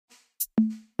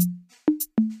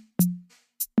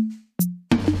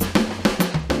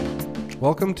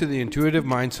Welcome to the Intuitive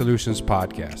Mind Solutions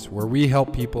podcast, where we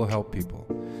help people help people.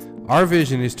 Our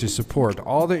vision is to support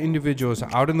all the individuals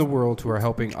out in the world who are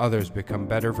helping others become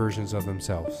better versions of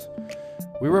themselves.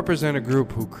 We represent a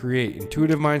group who create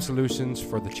intuitive mind solutions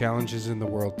for the challenges in the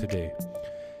world today.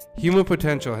 Human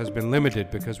potential has been limited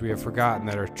because we have forgotten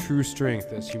that our true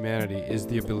strength as humanity is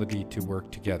the ability to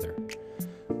work together.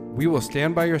 We will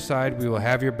stand by your side, we will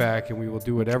have your back, and we will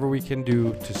do whatever we can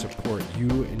do to support you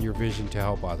and your vision to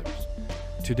help others.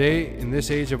 Today, in this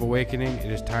age of awakening,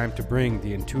 it is time to bring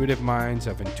the intuitive minds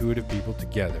of intuitive people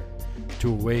together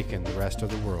to awaken the rest of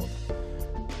the world.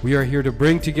 We are here to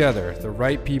bring together the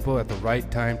right people at the right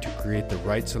time to create the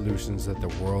right solutions that the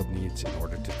world needs in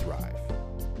order to thrive.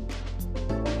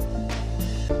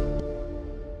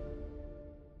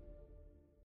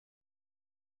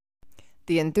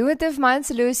 The Intuitive Mind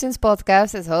Solutions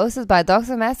podcast is hosted by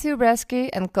Dr. Matthew Bresky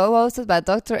and co-hosted by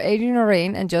Dr. Adrian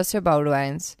Lorraine and Joshua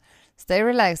Boudewijns. Stay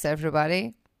relaxed,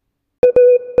 everybody.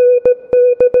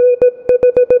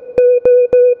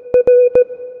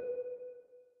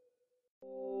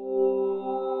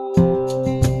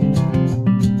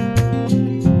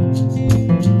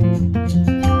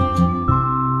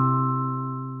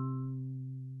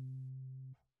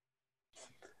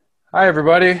 Hi,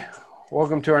 everybody.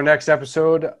 Welcome to our next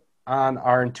episode on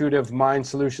our Intuitive Mind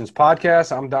Solutions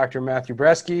podcast. I'm Dr. Matthew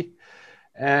Bresky,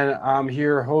 and I'm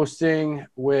here hosting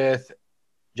with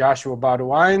Joshua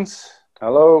Boudewijns.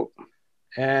 Hello.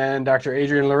 And Dr.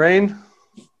 Adrian Lorraine.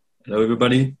 Hello,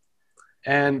 everybody.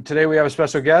 And today we have a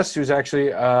special guest who's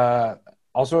actually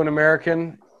also an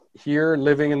American here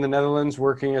living in the Netherlands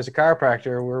working as a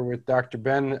chiropractor. We're with Dr.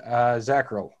 Ben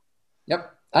Zackrel.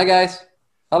 Yep. Hi, guys.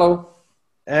 Hello.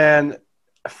 And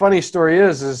a funny story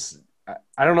is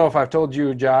I don't know if I've told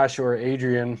you, Josh, or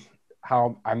Adrian,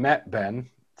 how I met Ben.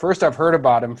 First, I've heard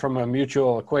about him from a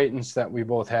mutual acquaintance that we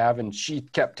both have, and she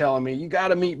kept telling me, "You got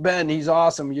to meet Ben. He's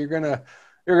awesome. You're gonna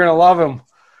love him.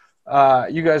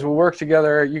 You guys will work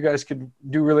together. You guys could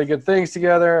do really good things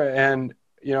together." And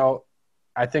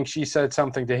I think she said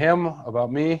something to him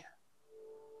about me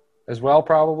as well,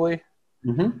 probably.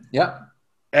 Mm-hmm. Yeah.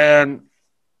 And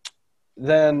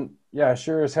then, yeah,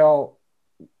 sure as hell,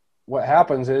 what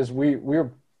happens is we're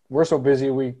so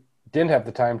busy we didn't have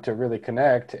the time to really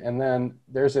connect. And then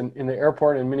there's in the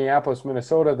airport in Minneapolis,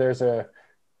 Minnesota, there's a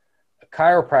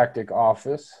chiropractic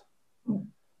office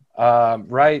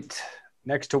right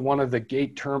next to one of the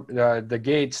the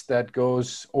gates that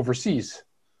goes overseas.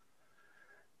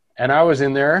 And I was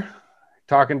in there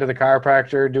talking to the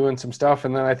chiropractor, doing some stuff,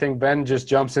 and then I think Ben just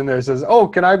jumps in there and says, "Oh,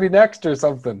 can I be next?" or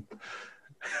something.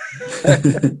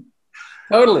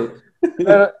 Totally.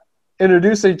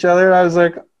 Introduce each other, and I was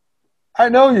like, "I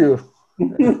know you."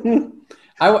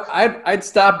 I'd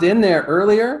stopped in there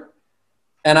earlier,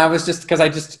 and I was just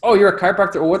oh, you're a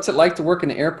chiropractor. Well, what's it like to work in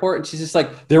the airport? And she's just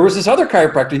like, there was this other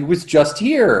chiropractor who was just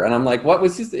here, and I'm like, what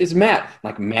was this? Is Matt? I'm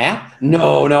like, Matt?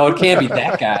 No, it can't be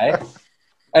that guy.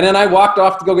 And then I walked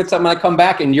off to go get something. And I come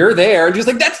back, and you're there, and she's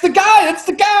like, that's the guy,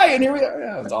 and here we are.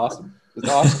 Yeah, it's awesome. It's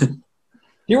awesome.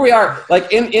 Here we are,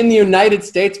 like in the United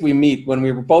States, we meet when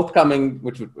we were both coming,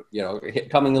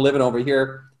 coming and living over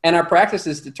here. And our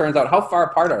practices, it turns out, how far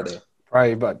apart are they?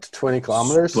 Probably about 20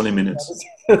 kilometers. 20 minutes.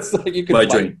 It's like you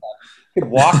could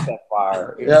walk that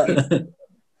far. Yeah.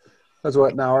 That's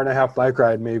what, an hour and a half bike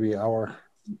ride, maybe hour.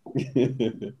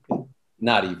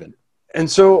 Not even.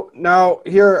 And so now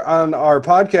here on our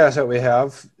podcast that we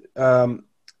have,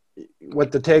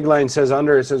 what the tagline says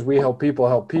under it says, "We help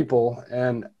people,"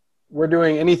 and we're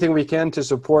doing anything we can to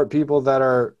support people that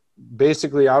are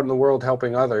basically out in the world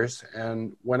helping others.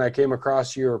 And when I came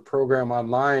across your program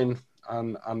online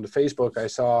on the Facebook, I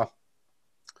saw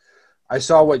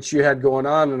what you had going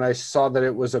on, and I saw that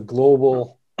it was a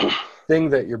global thing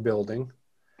that you're building.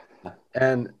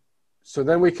 And so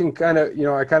then we can kind of,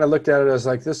 I kind of looked at it as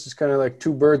like, this is kind of like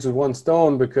two birds with one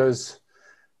stone, because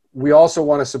we also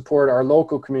want to support our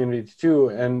local community too.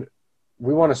 And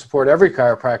we want to support every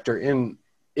chiropractor in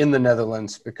the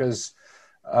Netherlands, because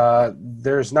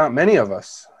there's not many of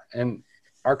us, and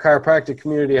our chiropractic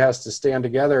community has to stand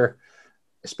together,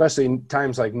 especially in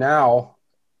times like now,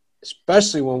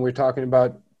 especially when we're talking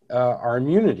about our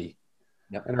immunity.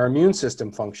 Yep. And our immune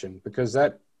system function, because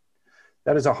that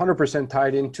is 100%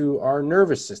 tied into our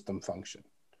nervous system function.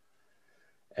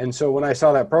 And so when I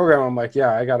saw that program, I'm like,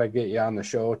 yeah, I got to get you on the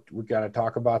show. We got to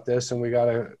talk about this, and we got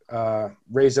to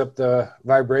raise up the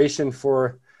vibration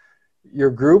for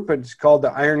your group. It's called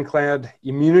the Ironclad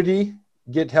Immunity,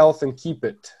 Get Health and Keep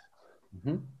It.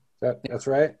 Mm-hmm. That's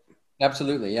right?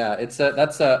 Absolutely. Yeah.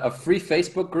 That's a free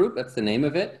Facebook group. That's the name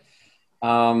of it.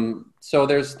 So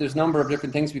there's a number of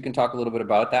different things we can talk a little bit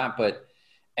about that, but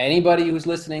anybody who's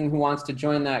listening who wants to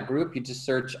join that group, you just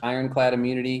search Ironclad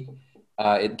Immunity.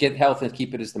 Get health and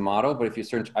keep it as the motto. But if you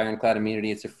search Ironclad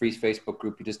Immunity, it's a free Facebook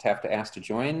group. You just have to ask to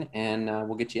join, and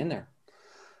we'll get you in there.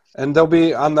 And they'll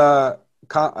be on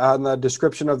the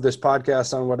description of this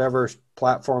podcast on whatever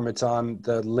platform it's on.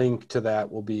 The link to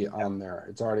that will be on there.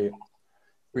 It's already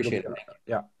appreciate it.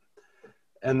 Yeah,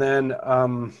 and then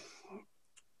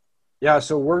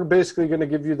so we're basically going to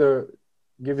give you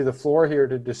the floor here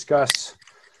to discuss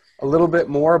a little bit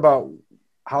more about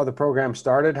how the program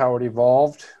started, how it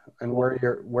evolved, and where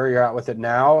you're at with it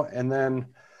now, and then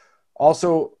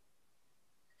also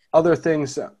other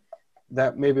things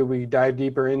that maybe we dive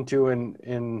deeper into.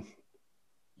 And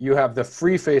you have the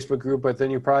free Facebook group, but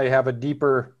then you probably have a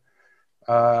deeper,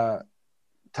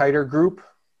 tighter group,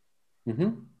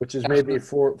 which is maybe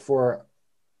for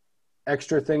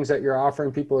extra things that you're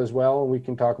offering people as well. And we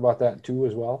can talk about that too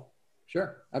as well.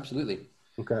 Sure, absolutely.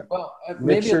 Okay. Well,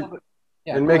 make sure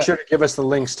to give us the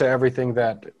links to everything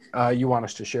that you want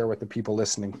us to share with the people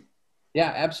listening.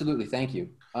 Yeah, absolutely. Thank you.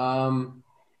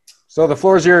 So the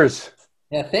floor is yours.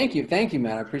 Yeah, thank you,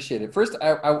 Matt. I appreciate it. First, we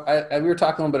were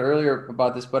talking a little bit earlier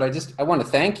about this, but I want to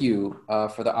thank you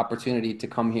for the opportunity to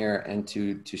come here and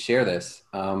to share this.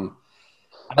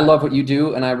 I love what you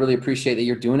do, and I really appreciate that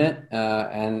you're doing it.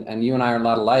 And you and I are a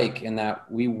lot alike in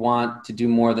that we want to do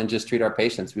more than just treat our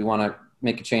patients. We want to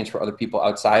make a change for other people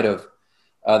outside of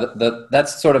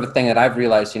that's sort of a thing that I've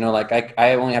realized. Like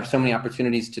I only have so many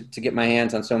opportunities to get my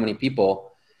hands on so many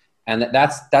people, and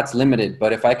that's limited.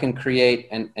 But if I can create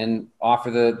and offer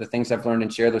the things I've learned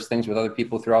and share those things with other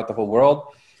people throughout the whole world,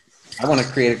 I want to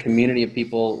create a community of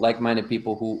people, like-minded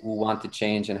people who want to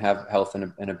change and have health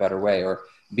in a better way, or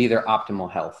be their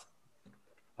optimal health.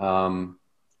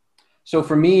 So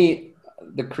for me,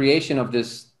 the creation of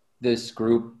this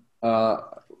group,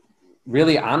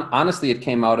 really, honestly, it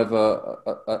came out of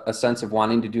a sense of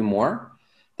wanting to do more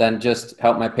than just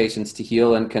help my patients to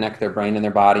heal and connect their brain and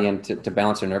their body and to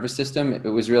balance their nervous system. It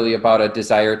was really about a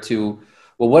desire to,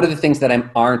 well, what are the things that I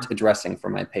aren't addressing for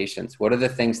my patients? What are the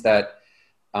things that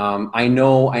I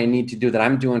know I need to do that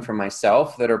I'm doing for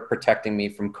myself that are protecting me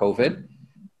from COVID?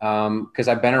 Because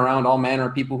I've been around all manner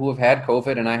of people who have had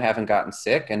COVID and I haven't gotten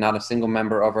sick, and not a single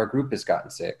member of our group has gotten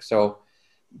sick. So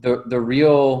the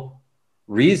real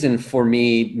reason for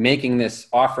me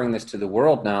offering this to the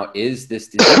world now is this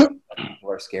disease that people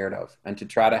are scared of, and to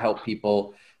try to help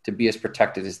people to be as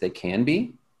protected as they can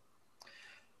be.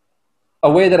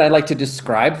 A way that I like to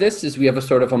describe this is we have a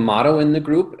sort of a motto in the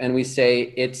group, and we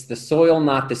say, it's the soil,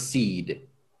 not the seed.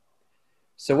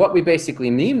 So what we basically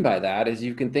mean by that is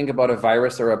you can think about a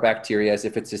virus or a bacteria as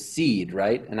if it's a seed,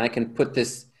 right? And I can put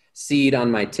this seed on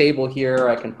my table here.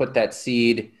 I can put that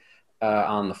seed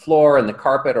on the floor and the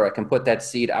carpet, or I can put that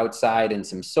seed outside in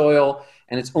some soil,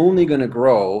 and it's only going to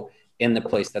grow in the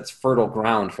place that's fertile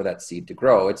ground for that seed to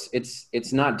grow.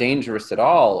 It's not dangerous at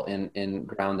all in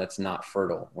ground that's not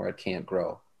fertile, where it can't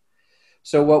grow.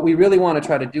 So what we really want to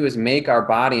try to do is make our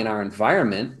body and our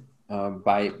environment,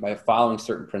 by following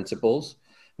certain principles,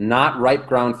 not ripe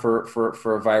ground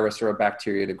for a virus or a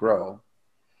bacteria to grow.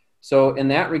 So in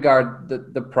that regard,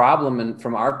 the problem, and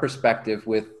from our perspective,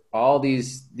 with all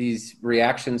these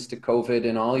reactions to COVID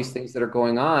and all these things that are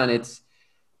going on,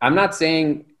 I'm not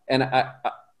saying, and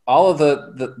all of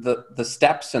the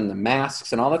steps and the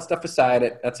masks and all that stuff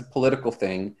aside, that's a political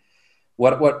thing.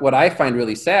 What I find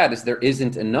really sad is there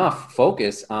isn't enough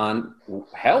focus on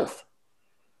health.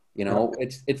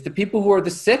 It's the people who are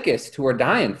the sickest who are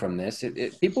dying from this.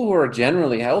 People who are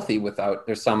generally healthy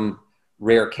there's some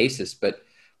rare cases, but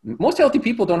most healthy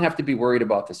people don't have to be worried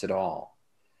about this at all.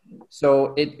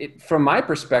 So from my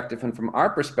perspective and from our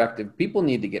perspective, people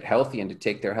need to get healthy and to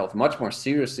take their health much more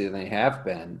seriously than they have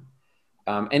been.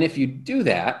 And if you do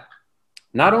that,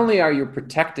 not only are you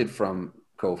protected from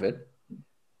COVID,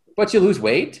 but you lose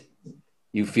weight,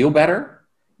 you feel better,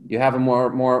 you have a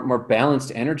more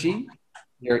balanced energy,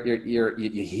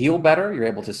 you heal better, you're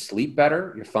able to sleep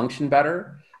better, you function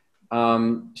better.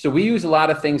 So we use a lot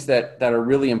of things that are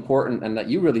really important and that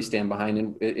you really stand behind,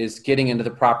 and is getting into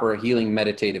the proper healing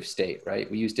meditative state, right?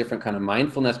 We use different kind of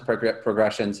mindfulness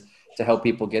progressions to help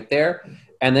people get there.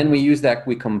 And then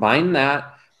we combine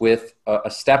that with a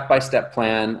step-by-step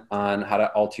plan on how to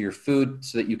alter your food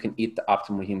so that you can eat the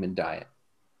optimal human diet.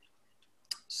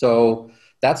 So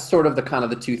that's sort of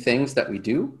the two things that we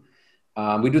do.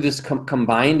 We do this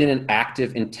combined in an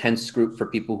active, intense group for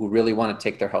people who really want to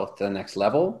take their health to the next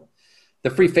level. The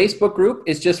free Facebook group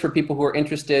is just for people who are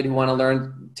interested, who want to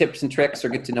learn tips and tricks or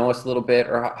get to know us a little bit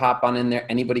or hop on in there.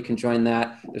 Anybody can join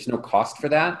that. There's no cost for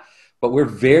that. But we're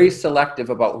very selective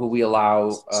about who we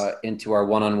allow into our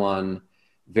one-on-one,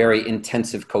 very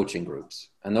intensive coaching groups.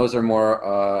 And those are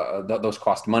more, those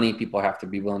cost money. People have to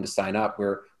be willing to sign up.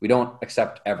 We don't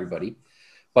accept everybody.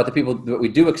 But the people that we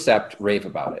do accept rave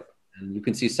about it. And you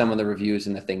can see some of the reviews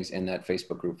and the things in that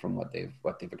Facebook group from what they've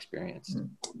experienced.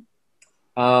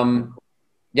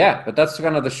 Yeah, but that's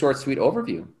kind of the short, sweet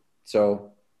overview.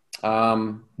 So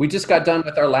we just got done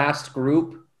with our last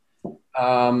group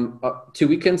 2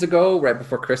 weekends ago, right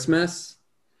before Christmas.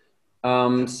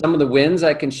 Some of the wins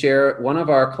I can share. One of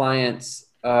our clients,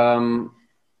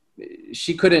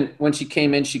 she couldn't, when she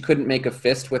came in, she couldn't make a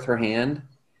fist with her hand.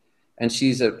 And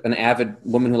she's an avid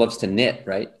woman who loves to knit,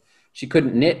 right? She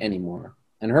couldn't knit anymore.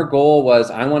 And her goal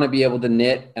was, I want to be able to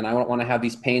knit, and I don't want to have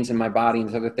these pains in my body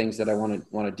and other things that I want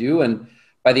to do. And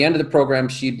by the end of the program,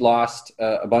 she'd lost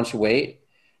a bunch of weight,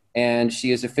 and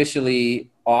she is officially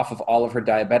off of all of her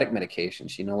diabetic medication.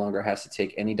 She no longer has to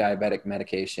take any diabetic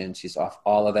medication. She's off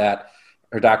all of that.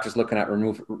 Her doctor's looking at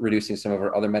reducing some of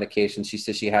her other medications. She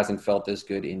says she hasn't felt as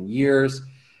good in years.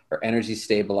 Her energy's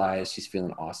stabilized. She's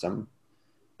feeling awesome.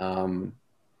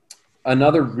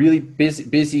 Another really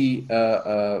busy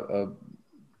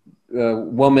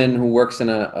woman who works in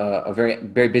a very,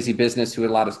 very busy business who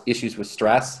had a lot of issues with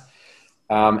stress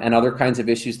and other kinds of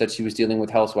issues that she was dealing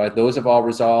with health-wise. Those have all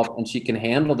resolved, and she can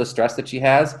handle the stress that she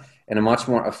has in a much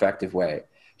more effective way.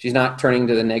 She's not turning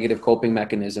to the negative coping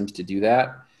mechanisms to do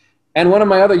that. And one of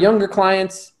my other younger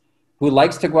clients who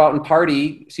likes to go out and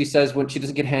party, she says when she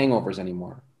doesn't get hangovers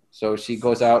anymore. So she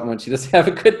goes out, and when she doesn't have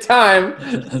a good time.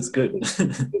 That's good.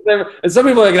 And some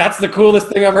people are like, that's the coolest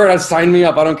thing I've heard. Sign me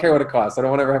up. I don't care what it costs. I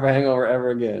don't want to ever have a hangover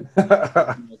ever again.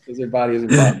 Because their body isn't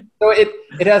bothered. So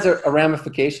it has a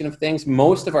ramification of things.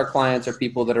 Most of our clients are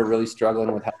people that are really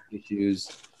struggling with health issues,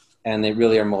 and they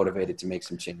really are motivated to make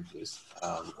some changes.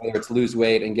 Whether it's lose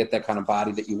weight and get that kind of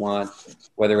body that you want,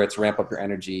 whether it's ramp up your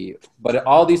energy. But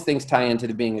all these things tie into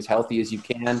the being as healthy as you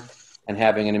can and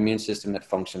having an immune system that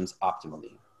functions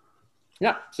optimally.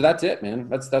 Yeah, so that's it, man.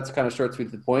 That's kind of short, sweet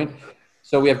to the point.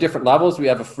 So we have different levels. We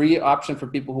have a free option for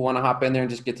people who want to hop in there and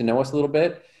just get to know us a little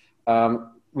bit.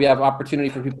 We have opportunity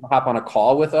for people to hop on a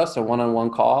call with us, a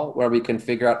one-on-one call, where we can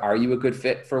figure out, are you a good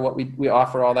fit for what we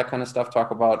offer, all that kind of stuff,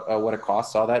 talk about what it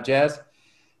costs, all that jazz.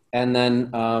 And then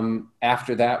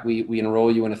after that, we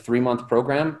enroll you in a 3-month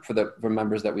program for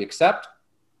members that we accept.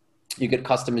 You get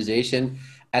customization.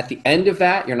 At the end of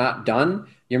that, you're not done.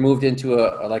 You're moved into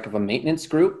a maintenance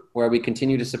group where we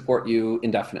continue to support you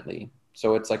indefinitely.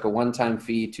 So it's like a one-time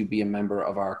fee to be a member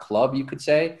of our club, you could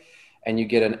say, and you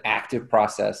get an active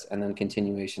process and then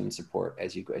continuation and support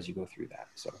as you go through that.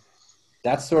 So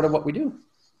that's sort of what we do.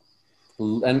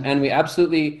 And we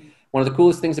absolutely, one of the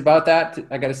coolest things about that,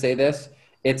 I got to say this,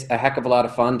 it's a heck of a lot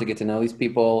of fun to get to know these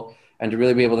people and to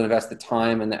really be able to invest the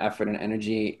time and the effort and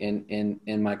energy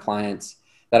in my clients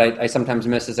that I sometimes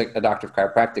miss as a doctor of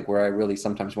chiropractic, where I really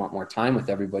sometimes want more time with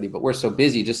everybody, but we're so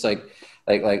busy, just like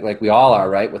we all are,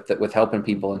 right? With helping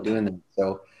people and doing them.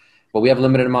 So, but we have a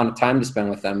limited amount of time to spend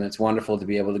with them. And it's wonderful to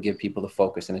be able to give people the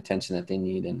focus and attention that they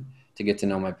need and to get to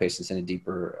know my patients in a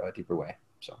deeper way.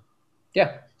 So,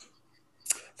 yeah.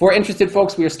 For interested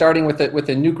folks, we are starting with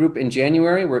a new group in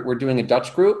January. We're doing a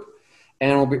Dutch group.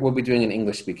 And we'll be doing an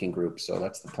English-speaking group, so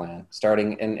that's the plan.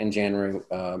 Starting in January,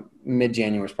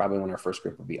 mid-January is probably when our first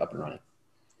group will be up and running.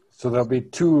 So there'll be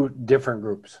 2 different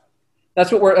groups.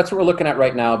 That's what we're looking at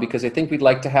right now, because I think we'd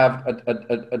like to have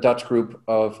a Dutch group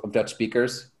of Dutch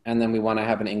speakers, and then we want to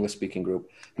have an English-speaking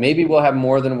group. Maybe we'll have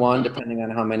more than one, depending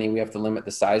on how many. We have to limit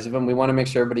the size of them. We want to make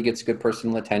sure everybody gets good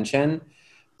personal attention.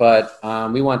 But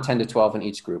we want 10 to 12 in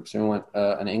each group. So we want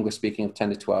an English speaking of 10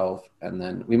 to 12. And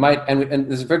then we might, and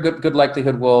there's a very good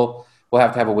likelihood we'll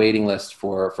have to have a waiting list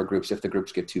for groups if the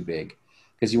groups get too big,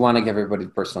 because you want to give everybody the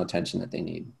personal attention that they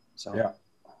need. So, yeah.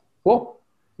 Cool.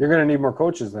 You're going to need more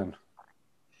coaches then.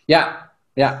 Yeah.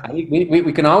 Yeah.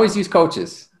 We can always use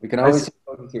coaches. We can always use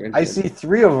coaches here. I see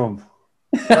 3 of them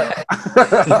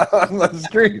on the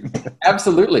screen.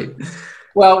 Absolutely.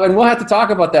 Well, and we'll have to talk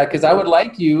about that, because I would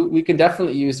like we can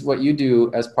definitely use what you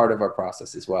do as part of our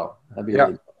process as well. That'd be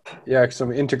really cool. Yeah,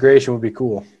 some integration would be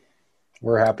cool.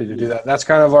 We're happy to do that. That's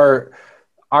kind of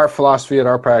our philosophy at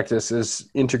our practice, is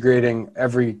integrating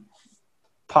every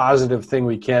positive thing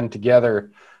we can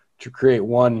together to create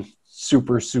one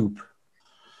super soup.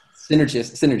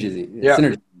 Synergy. Yeah.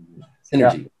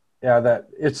 Synergy. Yeah, that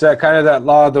it's kind of that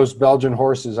law of those Belgian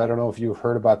horses. I don't know if you've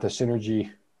heard about the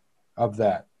synergy of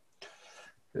that,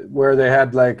 where they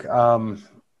had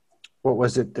what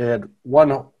was it? They had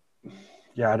one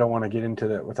I don't want to get into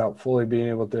that without fully being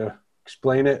able to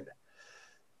explain it.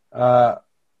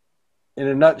 In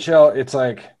a nutshell, it's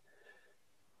like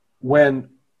when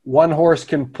one horse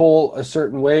can pull a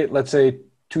certain weight, let's say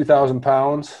 2,000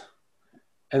 pounds,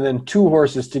 and then two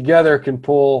horses together can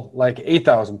pull like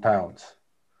 8,000 pounds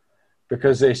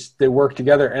because they work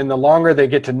together. And the longer they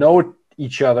get to know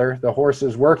each other, the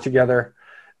horses work together,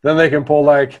 then they can pull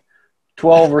like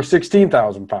 12 or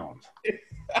 16,000 pounds.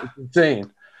 It's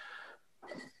insane.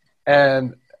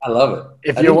 And I love it.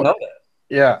 If I you didn't know that.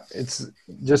 Yeah, it's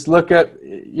just look at,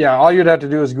 all you'd have to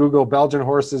do is Google Belgian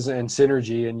horses and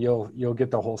synergy and you'll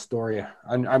get the whole story.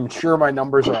 I'm sure my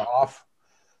numbers are off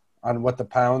on what the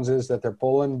pounds is that they're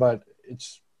pulling, but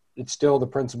it's still the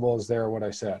principle is there, what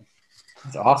I said.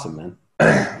 That's awesome,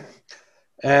 man.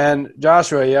 And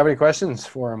Joshua, you have any questions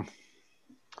for him?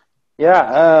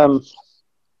 Yeah,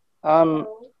 I'm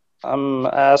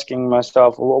asking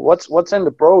myself, what's in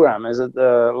the program? Is it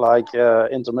like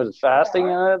intermittent fasting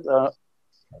in it?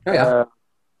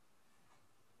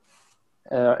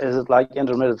 Is it like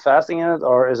intermittent fasting in it,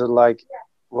 or is it like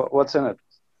what's in it?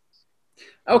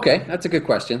 Okay, that's a good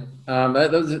question.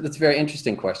 That's a very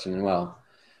interesting question. And well,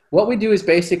 what we do is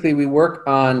basically we work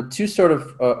on two sort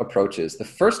of approaches. The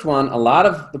first one, a lot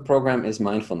of the program is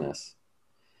mindfulness.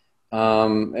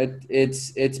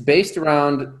 It's based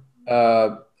around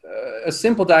a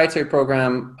simple dietary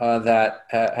program that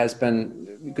has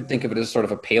been, you could think of it as sort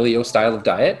of a paleo style of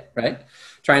diet, right?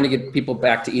 Trying to get people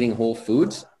back to eating whole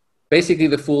foods. Basically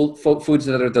the foods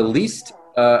that are the least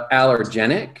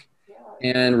allergenic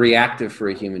and reactive for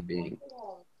a human being.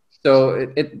 So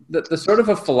the sort of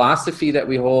a philosophy that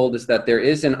we hold is that there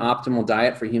is an optimal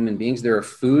diet for human beings. There are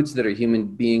foods that our human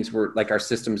beings like our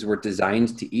systems were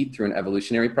designed to eat through an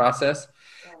evolutionary process.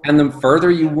 And the further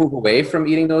you move away from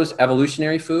eating those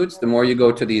evolutionary foods, the more you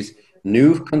go to these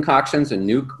new concoctions and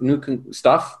new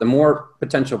stuff, the more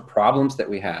potential problems that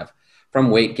we have from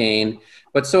weight gain.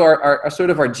 But so our sort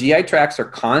of our GI tracts are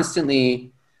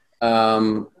constantly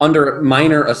under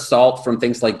minor assault from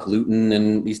things like gluten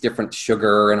and these different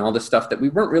sugar and all this stuff that we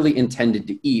weren't really intended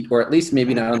to eat, or at least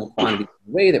maybe not in the quantity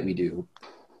way that we do.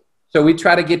 So we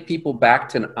try to get people back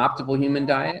to an optimal human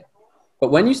diet.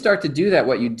 But when you start to do that,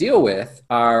 what you deal with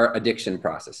are addiction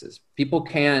processes. People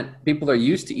are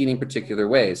used to eating particular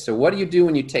ways. So what do you do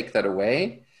when you take that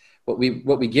away? What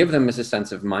we give them is a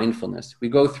sense of mindfulness. We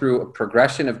go through a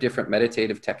progression of different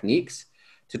meditative techniques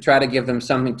to try to give them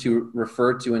something to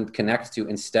refer to and connect to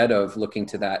instead of looking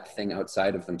to that thing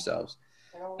outside of themselves.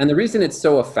 And the reason it's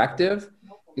so effective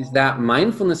is that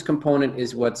mindfulness component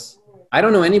is I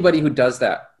don't know anybody who does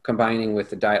that combining with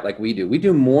the diet like we do. We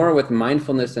do more with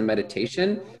mindfulness and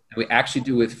meditation than we actually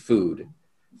do with food.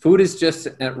 Food is just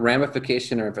a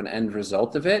ramification or of an end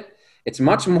result of it. It's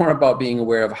much more about being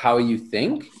aware of how you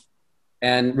think.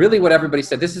 And really what everybody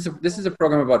said, this is a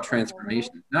program about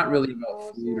transformation, not really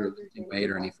about food or losing weight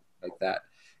or anything like that.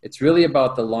 It's really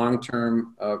about the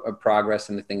long-term of progress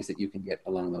and the things that you can get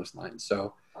along those lines.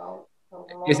 So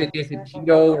is it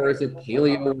keto or is it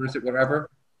paleo or is it whatever?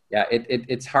 Yeah,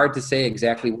 it's hard to say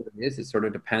exactly what it is. It sort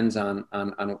of depends on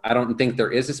I don't think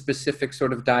there is a specific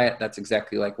sort of diet that's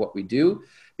exactly like what we do,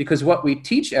 because what we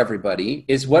teach everybody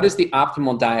is what is the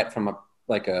optimal diet from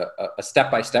a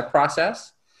step-by-step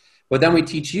process. But then we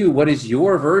teach you what is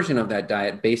your version of that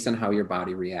diet based on how your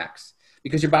body reacts,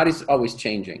 because your body's always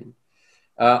changing.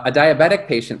 A diabetic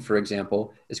patient, for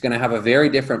example, is going to have a very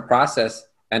different process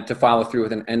and to follow through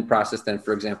with an end process than,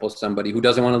 for example, somebody who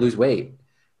doesn't want to lose weight,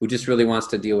 who just really wants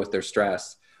to deal with their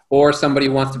stress, or somebody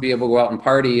who wants to be able to go out and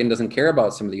party and doesn't care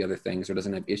about some of the other things or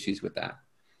doesn't have issues with that.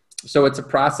 So it's a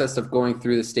process of going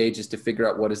through the stages to figure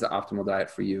out what is the optimal diet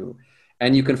for you.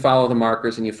 And you can follow the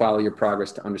markers and you follow your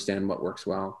progress to understand what works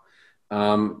well.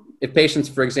 If patients,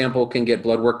 for example, can get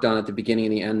blood work done at the beginning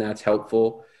and the end, that's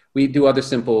helpful. We do other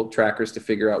simple trackers to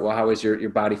figure out, well, how is your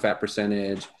body fat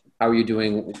percentage? How are you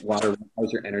doing water?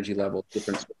 How's your energy level?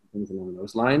 Different things along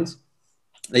those lines.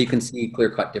 That you can see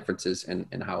clear-cut differences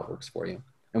in how it works for you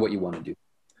and what you want to do.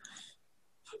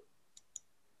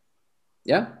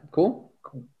 Yeah, cool.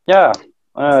 Yeah,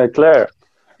 clear.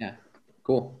 Yeah,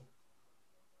 cool.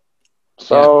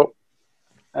 So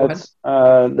it's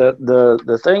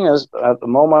the thing is, at the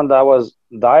moment I was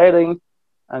dieting,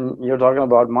 and you're talking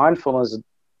about mindfulness, it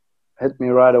hit me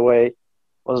right away.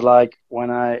 Was like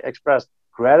when I expressed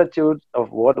gratitude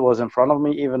of what was in front of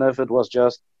me, even if it was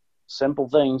just simple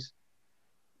things.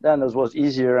 Then it was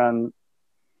easier, and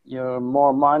you're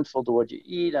more mindful to what you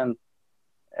eat, and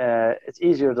it's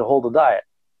easier to hold a diet.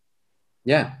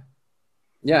 Yeah,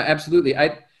 absolutely.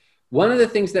 One of the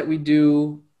things that we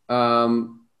do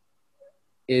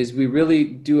is we really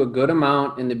do a good amount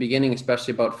in the beginning,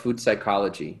 especially about food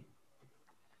psychology.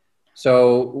 So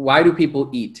why do people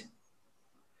eat?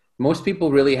 Most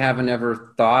people really haven't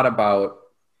ever thought about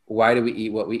why do we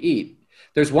eat what we eat.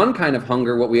 There's one kind of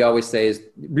hunger, what we always say is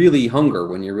really hunger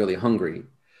when you're really hungry.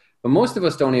 But most of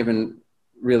us don't even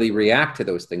really react to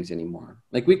those things anymore.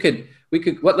 Like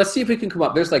let's see if we can come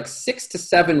up. There's like 6 to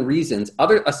 7 reasons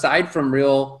aside from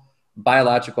real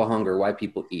biological hunger, why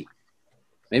people eat.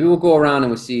 Maybe we'll go around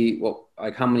and we'll see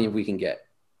how many we can get.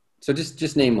 So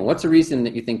just name one. What's the reason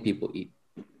that you think people eat?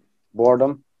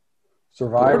 Boredom.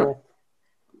 Survival.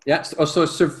 Yeah. So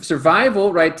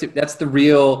survival, right? That's the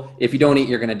real, if you don't eat,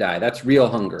 you're going to die. That's real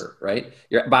hunger, right?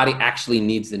 Your body actually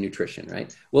needs the nutrition,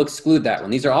 right? We'll exclude that one.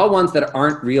 These are all ones that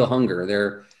aren't real hunger.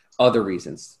 They're other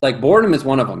reasons. Like boredom is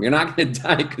one of them. You're not going to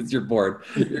die because you're bored.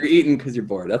 You're eating because you're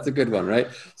bored. That's a good one, right?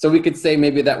 So we could say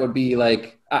maybe that would be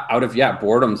like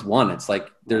boredom's one. It's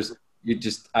like you're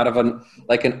just out of an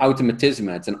automatism.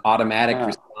 It's an automatic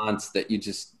response that you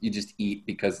just eat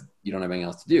because you don't have anything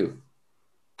else to do.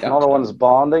 Yep. Another one's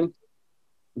bonding.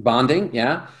 Bonding,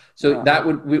 yeah. So that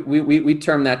would we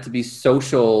term that to be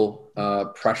social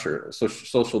pressure,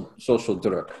 social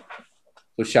druk,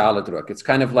 sociale druk. It's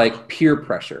kind of like peer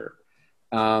pressure.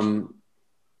 I'll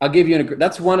give you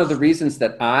that's one of the reasons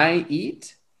that I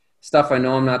eat stuff I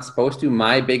know I'm not supposed to.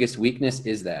 My biggest weakness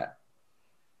is that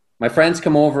my friends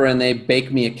come over and they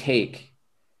bake me a cake,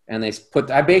 and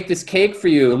I baked this cake for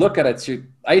you. Look at it, it's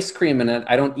ice cream in it.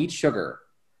 I don't eat sugar.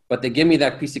 But they give me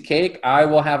that piece of cake, I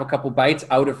will have a couple bites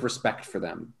out of respect for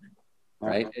them,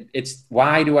 right? It's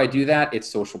why do I do that? It's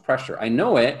social pressure. I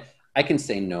know it. I can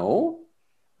say no.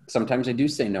 Sometimes I do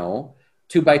say no.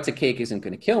 2 bites of cake isn't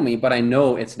going to kill me, but I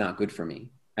know it's not good for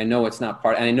me. I know it's not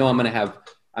and I know I'm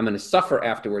going to suffer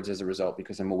afterwards as a result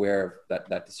because I'm aware of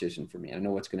that decision for me. I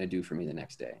know what's going to do for me the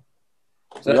next day.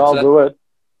 We all do it.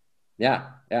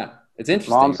 Yeah. It's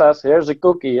interesting. Mom says, "Here's a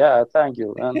cookie." Yeah, thank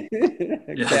you. And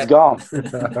it's gone.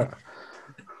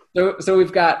 So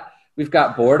we've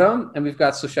got boredom and we've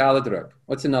got sociale druk.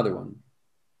 What's another one?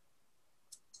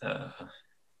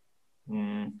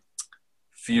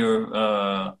 Fear.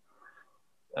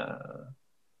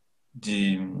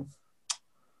 The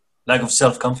lack of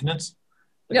self-confidence.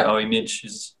 Our image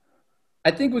is.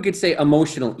 I think we could say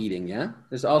emotional eating. Yeah,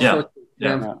 there's all sorts of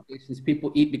ramifications.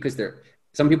 People eat because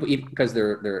some people eat because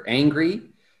they're angry,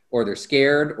 or they're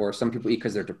scared, or some people eat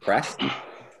because they're depressed.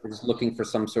 We're just looking for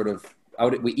some sort of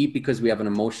we eat because we have an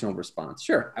emotional response.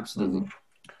 Sure, absolutely.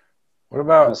 Mm-hmm. What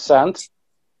about scent?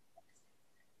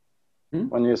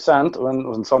 When you scent,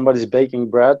 when somebody's baking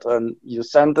bread and you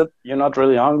scent it, you're not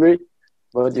really hungry,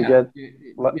 but you get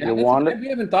what you want it. We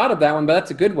haven't thought of that one, but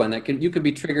that's a good one. You could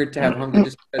be triggered to have hunger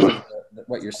just because of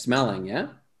what you're smelling. Yeah,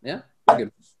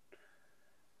 good.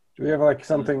 Do we have like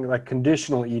something like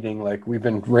conditional eating, like we've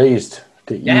been raised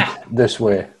to eat this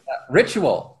way?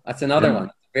 Ritual. That's another one.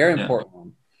 Very important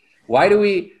one. Why do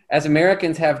we, as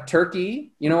Americans, have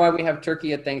turkey? You know why we have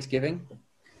turkey at Thanksgiving?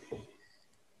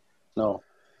 No.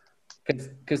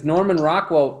 Because Norman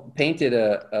Rockwell painted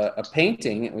a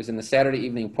painting. It was in the Saturday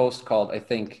Evening Post called, I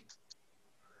think,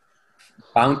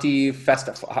 Bounty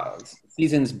Festival,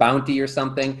 Season's Bounty or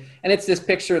something. And it's this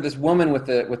picture of this woman with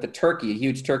a turkey, a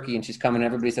huge turkey, and she's coming.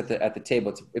 Everybody's at the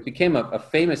table. It became a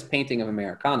famous painting of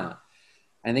Americana.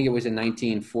 I think it was in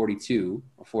 1942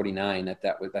 or 49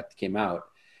 that came out.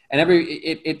 And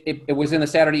it was in the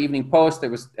Saturday Evening Post.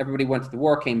 Everybody went to the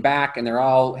war, came back, and they're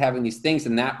all having these things,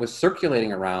 and that was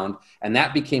circulating around, and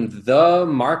that became the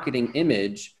marketing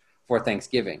image for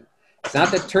Thanksgiving. It's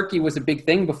not that turkey was a big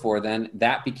thing before then.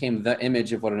 That became the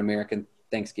image of what an American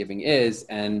Thanksgiving is,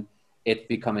 and it's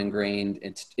become ingrained.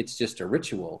 It's just a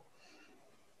ritual.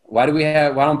 Why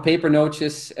don't paper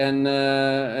noches and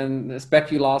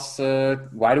speculoos?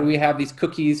 Why do we have these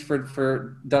cookies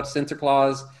for Dutch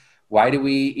Sinterklaas? Why do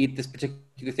we eat this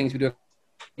particular things we do?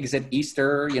 Eggs at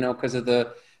Easter, because of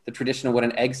the tradition of what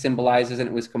an egg symbolizes, and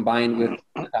it was combined with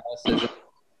Catholicism.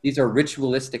 These are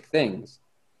ritualistic things.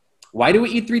 Why do we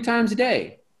eat 3 times a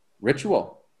day?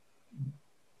 Ritual.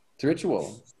 It's a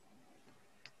ritual.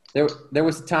 There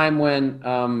was a time when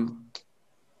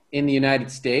in the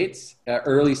United States,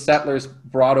 early settlers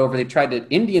brought over, the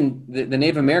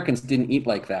Native Americans didn't eat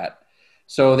like that.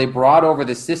 So they brought over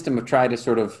this system of trying to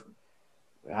sort of,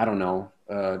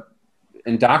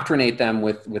 indoctrinate them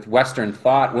with Western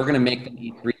thought. We're going to make them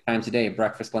eat 3 times a day,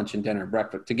 breakfast, lunch, and dinner,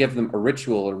 breakfast, to give them a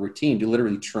ritual, a routine, to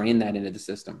literally train that into the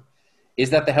system. Is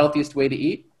that the healthiest way to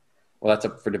eat? Well, that's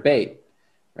up for debate,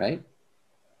 right?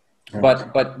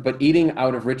 But eating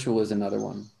out of ritual is another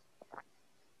one.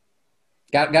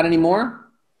 Got any more?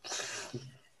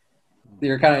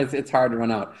 you're kind of, it's hard to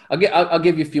run out. I'll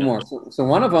give you a few more. So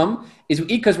one of them is we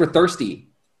eat because we're thirsty.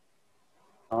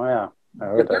 Oh yeah, I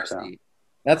We're heard that. thirsty.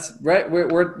 That's right.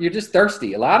 You're just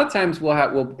thirsty. A lot of times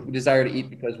we'll desire to eat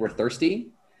because we're thirsty.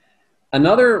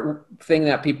 Another thing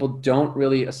that people don't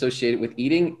really associate with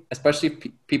eating, especially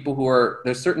people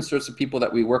there's certain sorts of people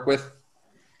that we work with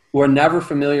who are never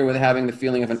familiar with having the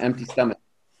feeling of an empty stomach.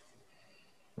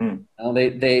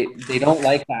 They don't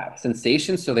like that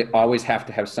sensation, so they always have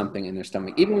to have something in their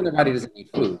stomach, even when their body doesn't need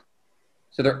food.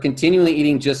 So they're continually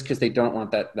eating just because they don't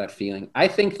want that feeling. I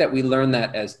think that we learn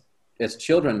that as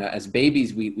children, as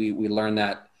babies, we learn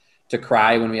that to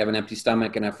cry when we have an empty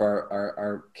stomach, and if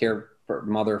our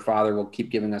mother or father will keep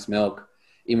giving us milk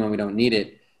even when we don't need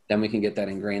it, then we can get that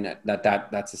ingrained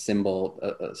that's a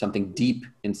symbol, something deep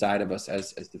inside of us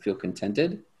as to feel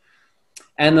contented.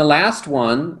 And the last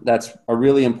one that's a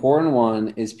really important one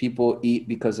is people eat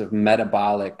because of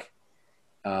metabolic,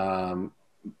 I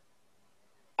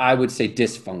would say,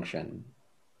 dysfunction.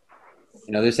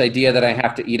 This idea that I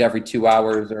have to eat every 2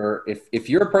 hours, or if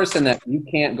you're a person that you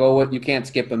can't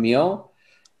skip a meal,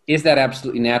 is that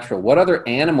absolutely natural? What other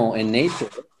animal in nature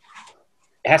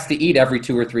has to eat every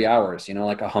 2 or 3 hours,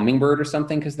 like a hummingbird or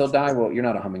something, because they'll die? Well, you're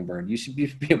not a hummingbird. You should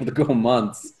be able to go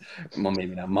months, well,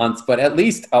 maybe not months, but at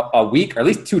least a week, or at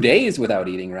least 2 days without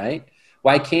eating, right?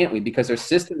 Why can't we? Because our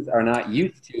systems are not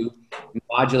used to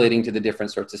modulating to the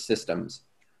different sorts of systems.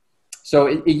 So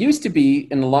it used to be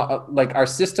in a lot, like our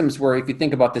systems were, if you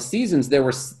think about the seasons, there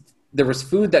was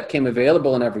food that came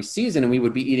available in every season, and we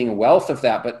would be eating a wealth of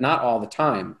that, but not all the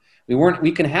time.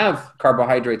 We can have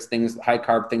carbohydrates, high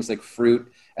carb things like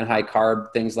fruit, and high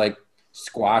carb things like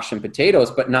squash and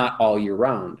potatoes, but not all year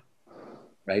round,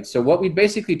 right? So what we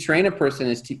basically train a person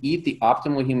is to eat the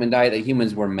optimal human diet that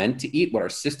humans were meant to eat, what our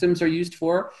systems are used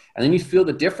for. And then you feel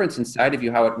the difference inside of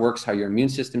you, how it works, how your immune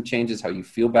system changes, how you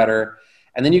feel better.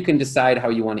 And then you can decide how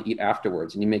you want to eat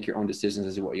afterwards, and you make your own decisions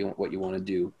as to what you want to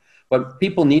do. But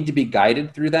people need to be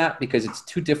guided through that because it's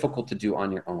too difficult to do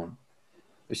on your own.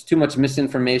 There's too much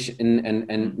misinformation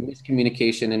and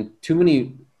miscommunication, and too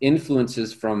many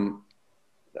influences from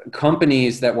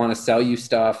companies that want to sell you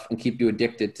stuff and keep you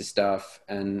addicted to stuff.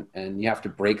 And you have to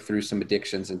break through some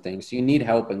addictions and things. So you need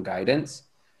help and guidance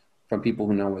from people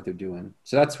who know what they're doing.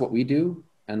 So that's what we do.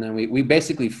 And then we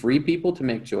basically free people to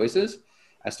make choices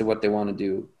as to what they want to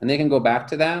do. And they can go back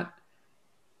to that.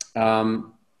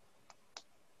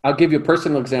 I'll give you a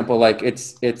personal example. Like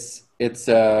it's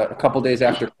a couple days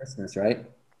after Christmas, right?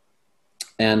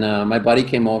 And my buddy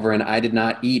came over, and I did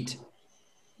not eat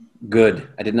good.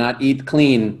 I did not eat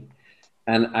clean.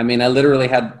 And I mean, I literally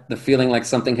had the feeling like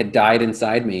something had died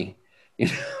inside me.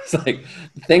 It's like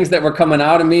things that were coming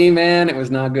out of me, man, it was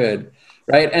not good.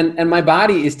 Right. And my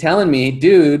body is telling me,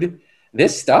 dude,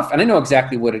 this stuff, and I know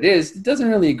exactly what it is, it doesn't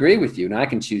really agree with you. Now I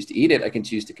can choose to eat it. I can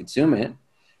choose to consume it.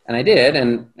 And I did.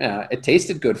 And it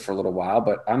tasted good for a little while,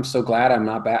 but I'm so glad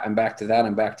I'm back to that.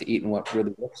 I'm back to eating what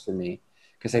really works for me,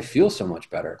 because I feel so much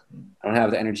better. I don't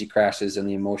have the energy crashes and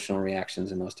the emotional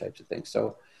reactions and those types of things.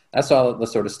 So that's all the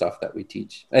sort of stuff that we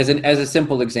teach as a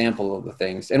simple example of the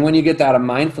things. And when you get that of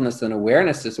mindfulness and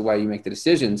awareness as to why you make the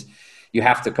decisions, you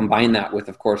have to combine that with,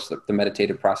 of course, the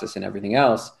meditative process and everything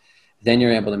else. Then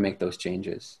you're able to make those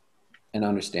changes and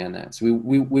understand that. So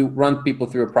we run people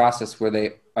through a process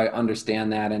where I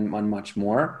understand that and much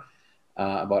more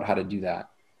about how to do that.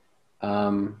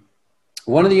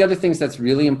 One of the other things that's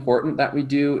really important that we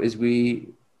do is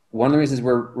one of the reasons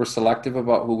we're selective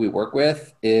about who we work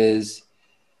with is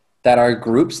that our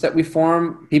groups that we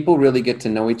form, people really get to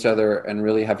know each other and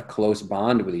really have a close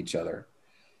bond with each other.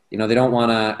 They don't want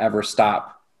to ever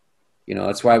stop.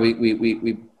 That's why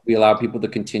we allow people to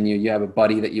continue. You have a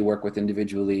buddy that you work with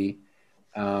individually,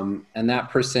 and that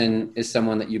person is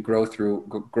someone that you grow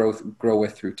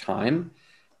with through time,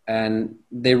 and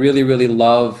they really, really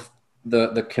love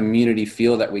the community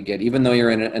feel that we get. Even though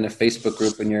you're in a Facebook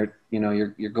group and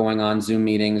you're going on Zoom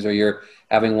meetings or you're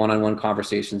having one-on-one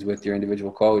conversations with your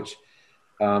individual coach,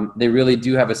 they really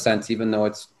do have a sense, even though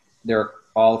they're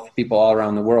all people all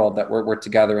around the world, that we're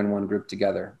together in one group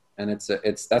together. And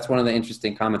that's one of the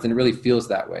interesting comments, and it really feels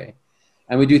that way.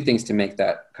 And we do things to make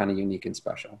that kind of unique and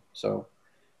special. So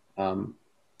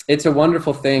it's a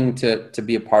wonderful thing to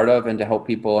be a part of and to help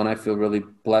people. And I feel really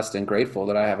blessed and grateful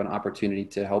that I have an opportunity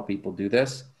to help people do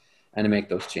this and to make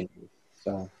those changes.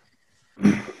 So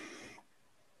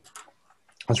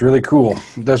that's really cool.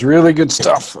 That's really good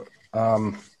stuff.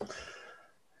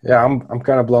 Yeah, I'm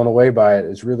kind of blown away by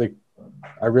it.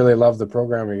 I really love the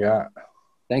program you got.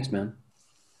 Thanks, man.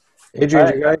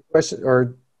 Adrian, do you got a question?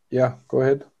 Or yeah, go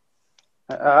ahead.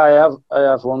 I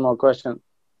have one more question.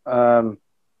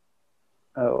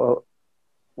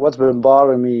 what's been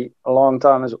bothering me a long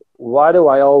time is, why do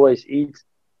I always eat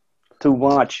too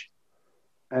much?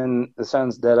 In the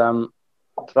sense that I'm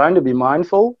trying to be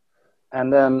mindful,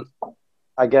 and then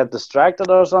I get distracted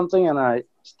or something, and I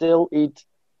still eat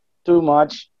too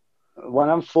much. When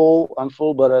I'm full,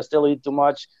 but I still eat too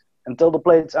much until the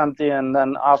plate's empty, and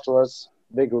then afterwards,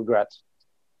 big regret.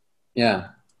 Yeah.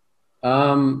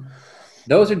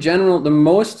 Those are the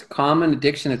most common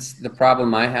addiction. It's the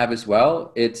problem I have as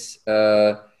well. It's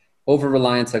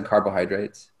over-reliance on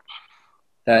carbohydrates.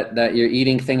 That you're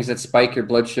eating things that spike your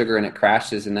blood sugar and it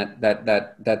crashes, and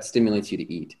that stimulates you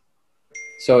to eat.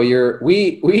 So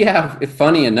we have,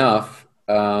 funny enough,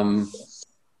 I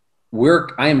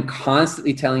am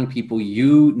constantly telling people,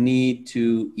 you need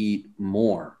to eat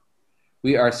more.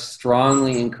 We are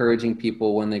strongly encouraging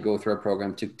people when they go through our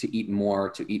program to eat more,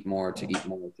 to eat more, to eat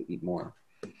more, to eat more.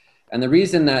 And the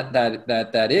reason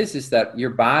that is that your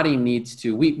body needs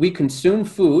to, we consume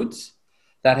foods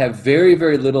that have very,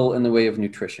 very little in the way of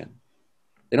nutrition.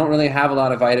 They don't really have a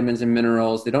lot of vitamins and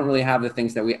minerals. They don't really have the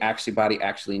things that body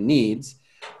actually needs.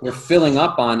 We're filling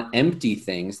up on empty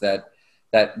things that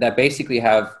basically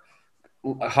have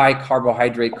high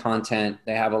carbohydrate content.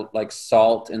 They have like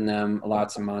salt in them,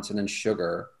 lots of amounts, and then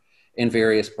sugar in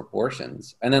various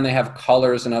proportions. And then they have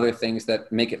colors and other things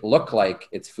that make it look like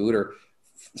it's food, or,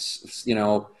 you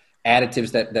know,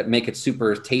 additives that make it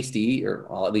super tasty, or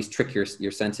well, at least trick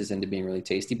your senses into being really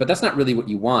tasty. But that's not really what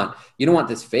you want. You don't want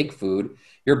this fake food.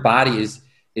 Your body is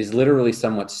literally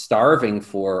somewhat starving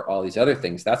for all these other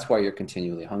things. That's why you're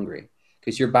continually hungry,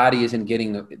 because your body isn't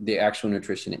getting the actual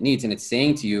nutrition it needs. And it's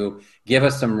saying to you, give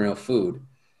us some real food.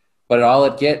 But all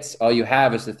you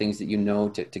have is the things that you know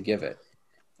to give it,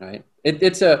 right?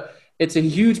 It's a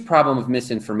huge problem of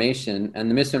misinformation. And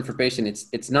the misinformation,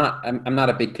 it's not, I'm not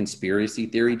a big conspiracy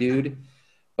theory dude,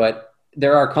 but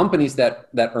there are companies that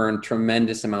earn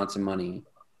tremendous amounts of money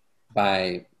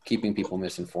by keeping people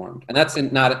misinformed. And that's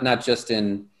not just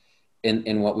in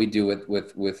what we do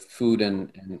with food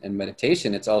and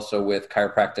meditation. It's also with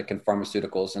chiropractic and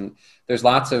pharmaceuticals. And there's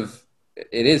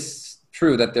it is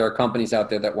true that there are companies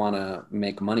out there that want to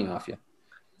make money off you,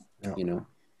 you know?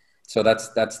 So that's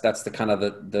the kind of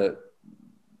the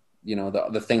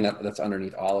thing that's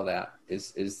underneath all of that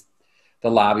is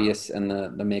the lobbyists and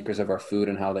the makers of our food,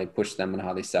 and how they push them and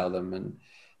how they sell them. And,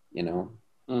 you know,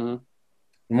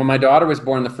 when my daughter was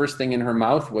born, the first thing in her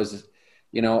mouth was,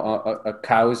 you know, a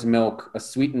cow's milk, a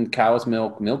sweetened cow's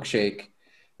milk milkshake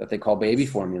that they call baby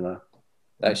formula.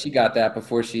 That she got that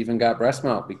before she even got breast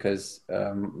milk, because,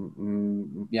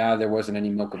 there wasn't any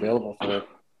milk available for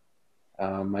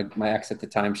her. My ex at the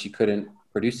time, she couldn't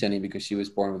produce any because she was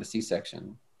born with a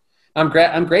C-section. I'm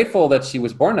grateful that she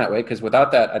was born that way, because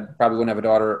without that, I probably wouldn't have a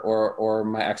daughter, or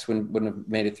my ex wouldn't have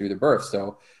made it through the birth.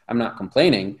 So I'm not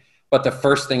complaining. But the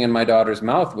first thing in my daughter's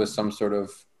mouth was some sort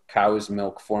of cow's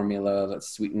milk formula, that's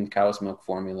sweetened cow's milk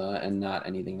formula, and not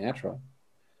anything natural,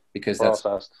 because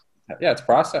processed. It's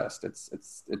processed.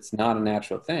 It's not a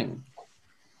natural thing.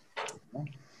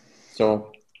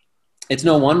 So it's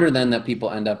no wonder then that people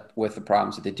end up with the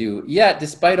problems that they do. Yet,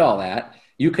 despite all that,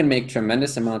 you can make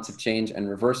tremendous amounts of change and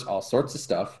reverse all sorts of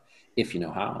stuff if you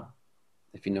know how,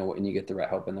 if you know what, and you get the right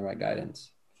help and the right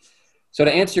guidance. So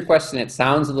to answer your question, it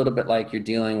sounds a little bit like you're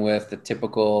dealing with the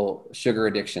typical sugar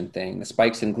addiction thing, the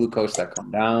spikes in glucose that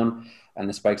come down, and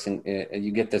the spikes in,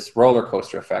 you get this roller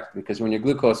coaster effect, because when your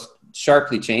glucose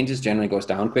sharply changes, generally goes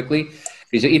down quickly,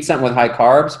 because you eat something with high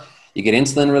carbs, you get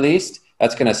insulin released,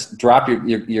 that's going to drop your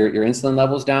insulin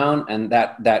levels down, and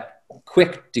that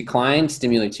quick decline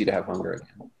stimulates you to have hunger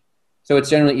again. So it's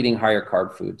generally eating higher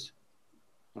carb foods.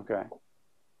 Okay.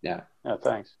 Yeah. Yeah,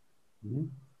 thanks. Mm-hmm.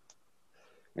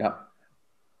 Yeah.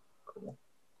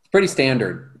 Pretty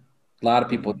standard. A lot of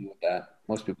people do with that.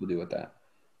 Most people do with that.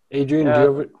 Adrian, do you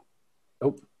have it?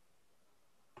 Oh.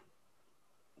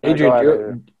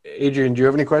 Adrian, do you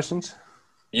have any questions?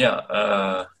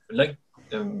 Yeah,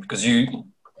 because you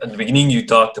at the beginning you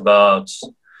talked about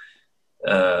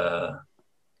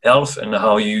health and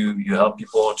how you help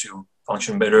people to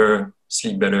function better,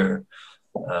 sleep better,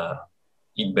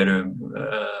 eat better,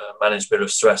 manage better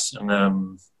stress,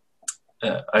 and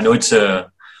I know it's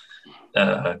a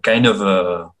kind of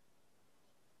a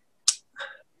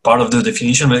part of the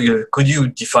definition. Could you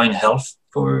define health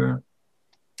for?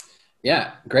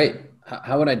 Yeah, great.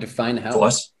 How would I define health? For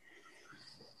us?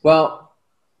 Well,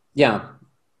 yeah.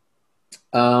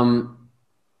 In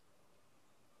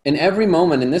every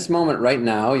moment, in this moment right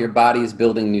now, your body is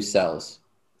building new cells.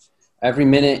 Every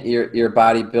minute, your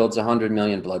body builds 100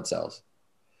 million blood cells.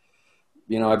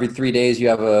 You know, every 3 days, you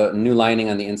have a new lining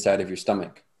on the inside of your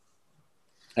stomach.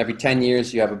 Every 10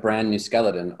 years, you have a brand new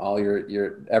skeleton. All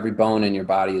every bone in your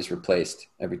body is replaced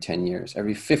every 10 years.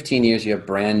 Every 15 years, you have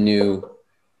brand new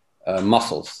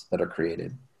muscles that are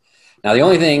created. Now, the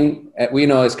only thing we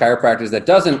know as chiropractors that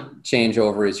doesn't change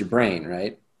over is your brain,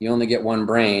 right? You only get one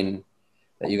brain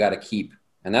that you got to keep,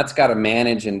 and that's got to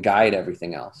manage and guide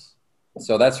everything else.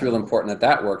 So that's real important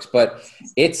that works. But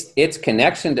its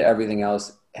connection to everything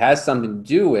else has something to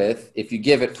do with, if you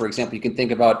give it, for example, you can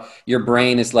think about your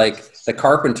brain is like the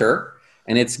carpenter,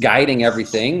 and it's guiding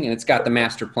everything, and it's got the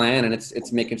master plan, and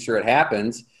it's making sure it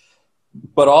happens.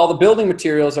 But all the building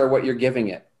materials are what you're giving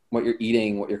it, what you're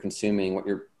eating, what you're consuming, what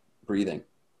you're breathing.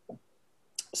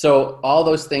 So all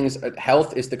those things,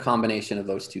 health is the combination of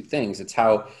those two things. It's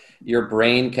how your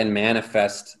brain can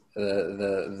manifest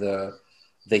the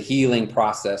healing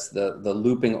process, the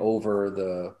looping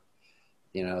over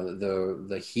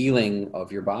the healing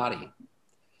of your body.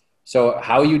 So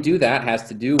how you do that has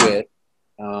to do with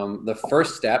the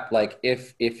first step. Like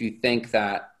if you think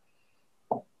that,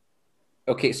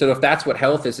 okay, so if that's what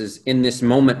health is in this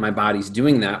moment, my body's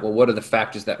doing that. Well, what are the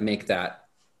factors that make that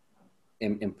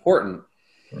important?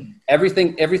 Every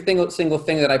single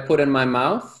thing that I put in my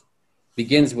mouth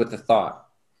begins with the thought.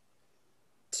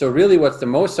 So really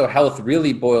so health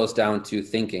really boils down to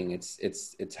thinking.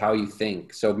 It's how you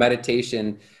think. So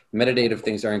meditative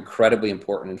things are incredibly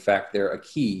important. In fact, they're a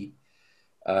key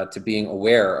to being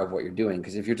aware of what you're doing.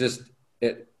 Because if you're just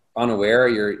unaware,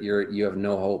 you have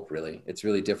no hope, really. It's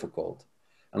really difficult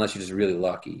unless you're just really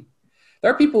lucky.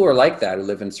 There are people who are like that, who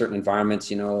live in certain environments.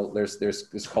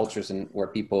 There's cultures where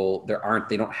people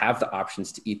they don't have the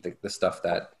options to eat the stuff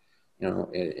that,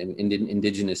 in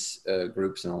indigenous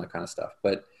groups and all that kind of stuff.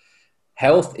 But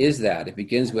health is that. It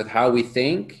begins with how we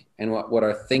think, and what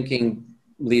our thinking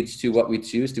leads to what we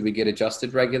choose. Do we get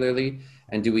adjusted regularly?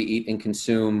 And do we eat and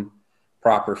consume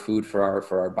proper food for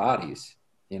our bodies?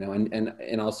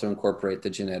 And also incorporate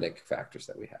the genetic factors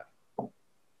that we have.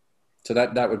 So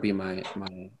that would be my sort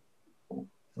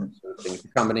of thing. It's a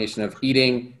combination of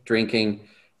eating, drinking,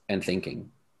 and thinking.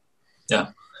 Yeah,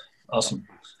 awesome.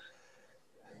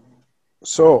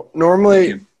 So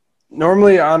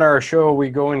normally on our show we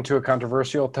go into a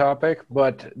controversial topic,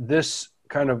 but this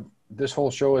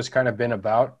whole show has kind of been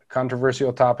about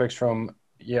controversial topics, from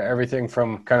everything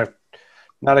from kind of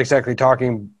not exactly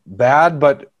talking bad,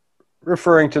 but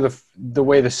referring to the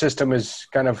way the system is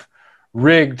kind of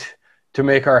rigged to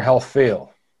make our health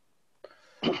fail.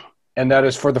 And that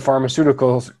is for the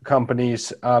pharmaceutical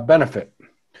companies' benefit.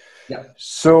 Yeah.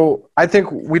 So I think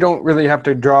we don't really have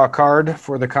to draw a card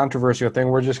for the controversial thing.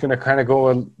 We're just going to kind of go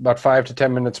about 5 to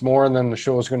 10 minutes more, and then the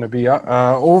show is going to be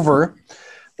over.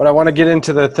 But I want to get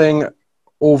into the thing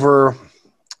over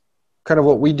kind of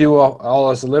what we do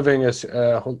all as a living as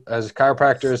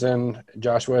chiropractors, and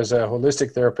Joshua as a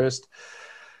holistic therapist.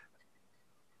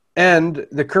 And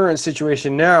the current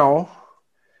situation now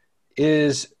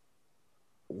is,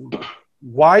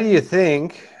 why do you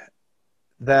think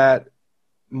that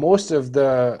most of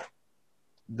the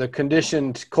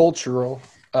conditioned cultural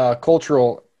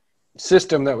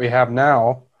system that we have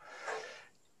now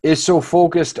is so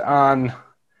focused on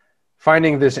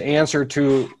finding this answer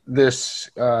to this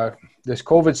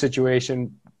COVID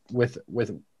situation with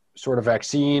sort of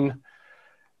vaccine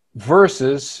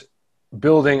versus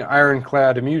building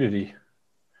ironclad immunity,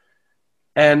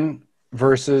 and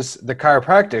versus the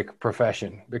chiropractic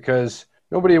profession? Because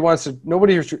nobody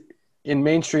in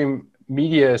mainstream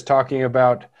media is talking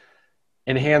about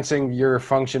enhancing your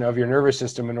function of your nervous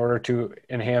system in order to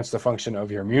enhance the function of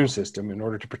your immune system in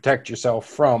order to protect yourself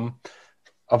from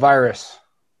a virus.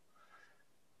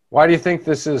 Why do you think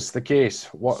this is the case?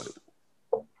 What?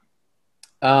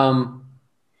 You're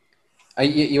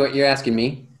asking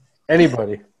me?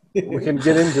 Anybody. We can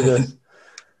get into this.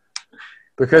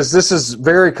 Because this is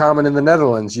very common in the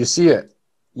Netherlands. You see it.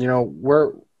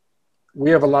 We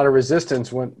have a lot of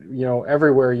resistance when,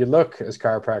 everywhere you look as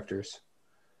chiropractors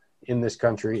in this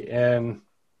country. And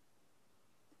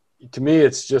to me,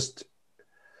 it's just,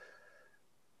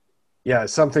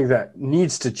 something that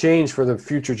needs to change for the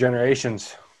future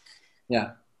generations.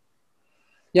 Yeah.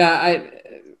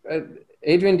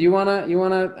 Adrian, do you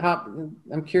wanna hop?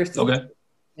 I'm curious. Okay.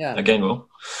 Yeah. I can go.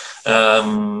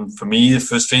 For me, the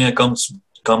first thing that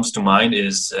comes to mind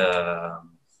is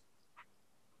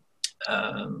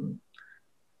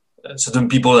certain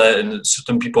people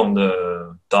on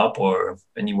the top or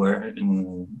anywhere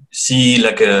see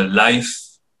like a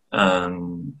life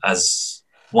as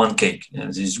one cake.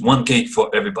 And there's one cake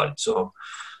for everybody. So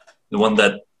the one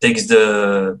that takes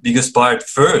the biggest part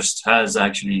first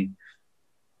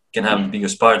can have the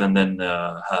biggest part, and then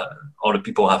other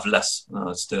people have less.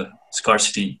 It's the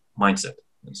scarcity mindset.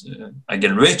 I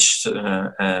get rich,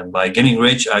 and by getting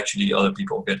rich, actually other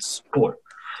people get poor.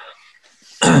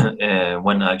 And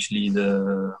when actually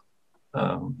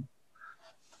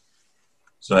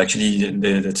so actually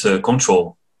it's a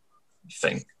control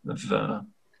thing of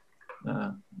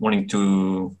wanting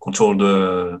to control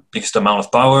the biggest amount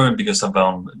of power, biggest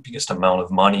amount of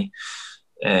money,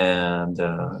 and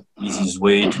easiest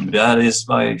way to do that is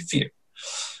by fear,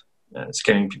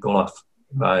 scaring people off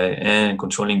and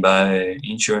controlling by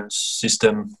insurance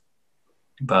system,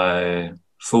 by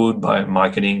food, by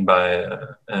marketing, by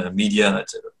media,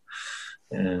 etc.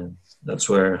 And that's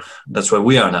where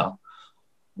we are now.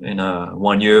 In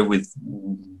 1 year with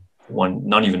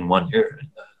not even 1 year,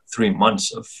 3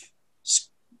 months of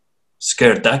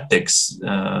scare tactics,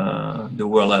 the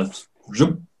world has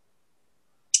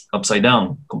upside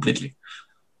down completely.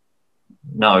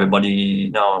 Now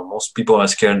most people are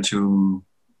scared to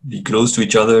be close to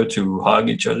each other, to hug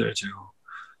each other, to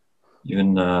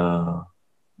even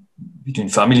between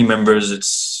family members.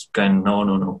 It's kind of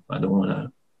no. I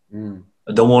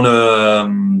don't want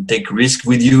to take risk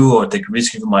with you or take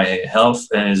risk with my health.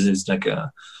 And it's like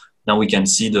now we can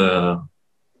see the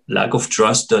lack of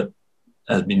trust that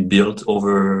has been built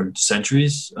over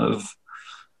centuries of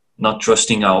not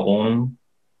trusting our own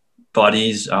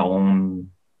bodies, our own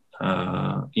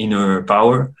inner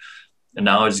power. And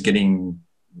now it's getting,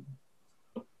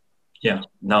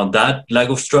 now that lack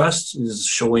of trust is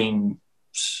showing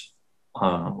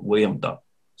way on top.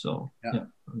 So,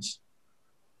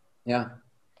 yeah.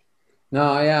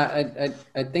 No, yeah,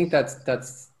 I think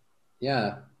that's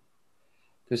yeah.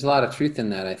 There's a lot of truth in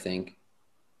that, I think.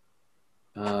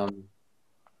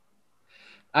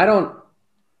 I don't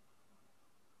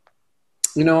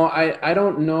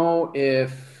know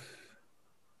if,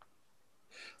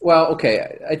 well,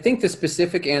 okay. I think the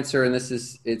specific answer, and I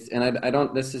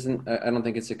don't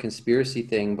think it's a conspiracy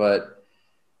thing, but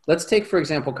let's take, for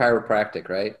example, chiropractic,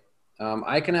 right?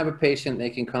 I can have a patient, they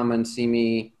can come and see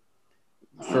me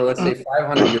for, let's say,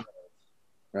 500 euros,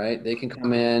 right? They can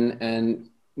come in and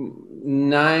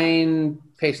 9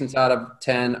 patients out of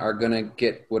 10 are going to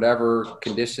get whatever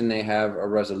condition they have, a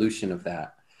resolution of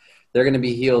that. They're going to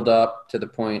be healed up to the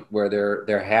point where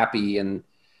they're happy, and,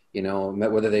 you know,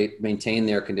 whether they maintain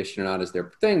their condition or not is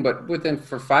their thing. But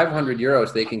for 500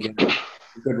 euros, they can get a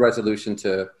good resolution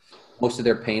to most of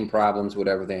their pain problems,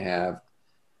 whatever they have.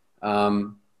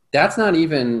 That's not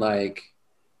even like,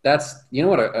 that's, you know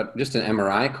what just an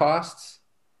MRI costs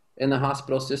in the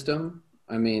hospital system?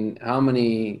 I mean, how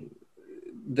many,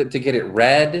 to get it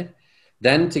read,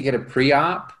 then to get a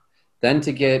pre-op, then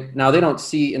to get, now they don't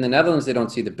see, in the Netherlands, they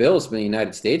don't see the bills, but in the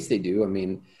United States they do. I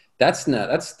mean, that's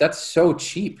so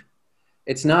cheap.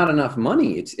 It's not enough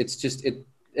money. It's just,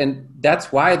 and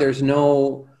that's why there's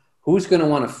no, who's going to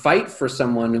want to fight for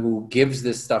someone who gives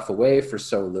this stuff away for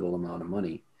so little amount of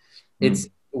money? It's,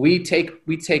 we take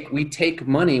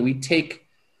money, we take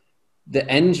the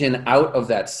engine out of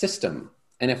that system.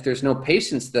 And if there's no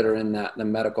patients that are in the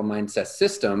medical mindset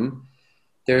system,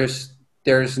 there's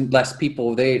less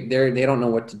people, they don't know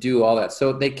what to do, all that.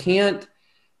 So they can't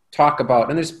talk about,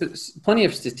 and there's plenty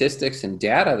of statistics and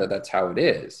data that's how it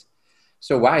is.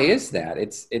 So why is that?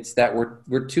 It's that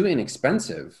we're too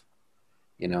inexpensive,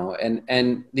 you know,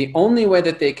 and the only way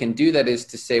that they can do that is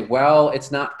to say, well,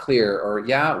 it's not clear, or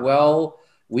I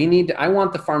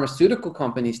want the pharmaceutical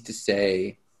companies to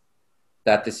say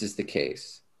that this is the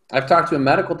case. I've talked to a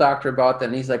medical doctor about that,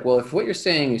 and he's like, well, if what you're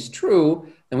saying is true,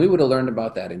 then we would have learned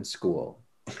about that in school.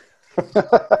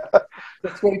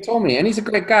 That's what he told me. And he's a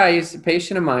great guy. He's a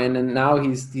patient of mine, and now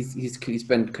he's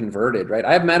been converted, right?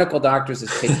 I have medical doctors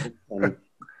as patients and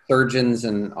surgeons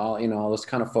and all those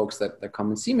kind of folks that come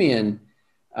and see me, and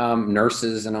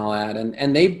nurses and all that.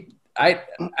 And I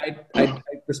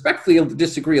respectfully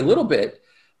disagree a little bit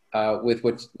with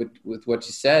what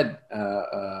you said.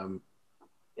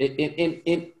 If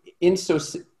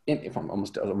I'm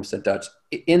almost said Dutch,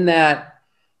 in that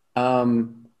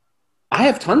I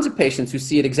have tons of patients who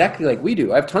see it exactly like we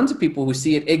do. I have tons of people who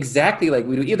see it exactly like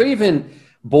we do. They're even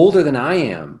bolder than I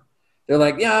am. They're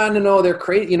like, yeah, no, they're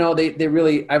crazy. You know, they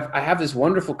really. I have this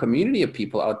wonderful community of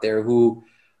people out there who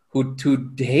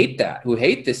hate that, who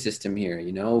hate this system here.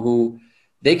 You know, who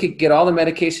they could get all the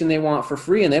medication they want for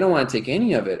free, and they don't want to take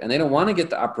any of it, and they don't want to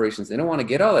get the operations. They don't want to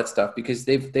get all that stuff because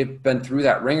they've been through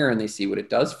that ringer and they see what it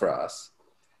does for us.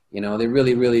 You know, they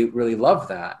really, really, really love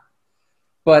that.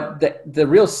 But the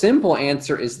real simple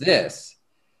answer is this.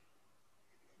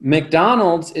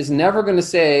 McDonald's is never going to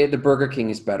say the Burger King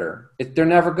is better. They're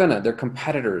never going to. They're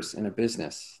competitors in a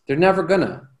business. They're never going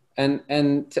to.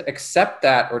 And to accept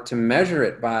that, or to measure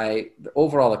it by the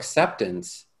overall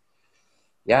acceptance,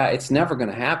 Yeah, it's never going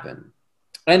to happen.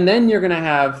 And then you're going to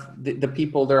have the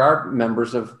people, there are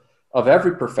members of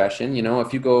every profession. You know,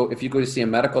 if you go to see a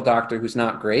medical doctor who's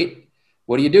not great,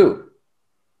 what do?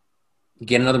 You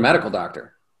get another medical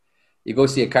doctor. You go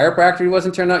see a chiropractor who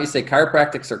wasn't turned out, you say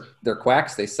chiropractics they're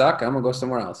quacks, they suck, I'm going to go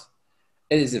somewhere else.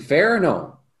 Is it fair?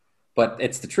 No. But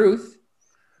it's the truth.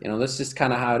 You know, that's just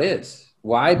kind of how it is.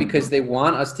 Why? Because they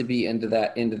want us to be into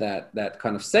that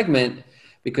kind of segment.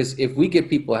 Because if we get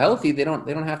people healthy, they don't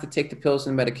have to take the pills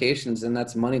and medications, and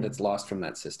that's money that's lost from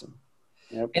that system.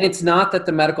 Yep. And it's not that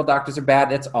the medical doctors are bad.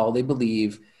 That's all they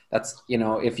believe. That's, you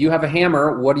know, if you have a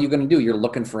hammer, what are you going to do? You're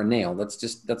looking for a nail.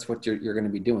 That's what you're going to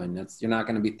be doing. You're not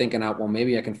going to be thinking out, well,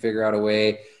 maybe I can figure out a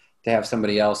way to have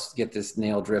somebody else get this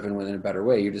nail driven within a better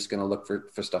way. You're just going to look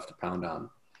for stuff to pound on.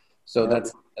 So yep.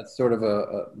 That's sort of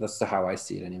that's how I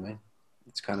see it anyway.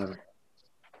 It's kind of.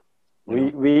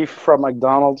 We from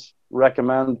McDonald's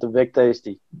recommend the Big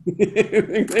Tasty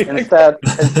instead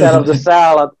of the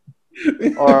salad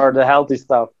or the healthy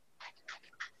stuff.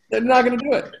 They're not going to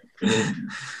do it.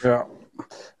 Yeah,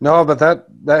 no, but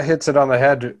that hits it on the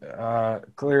head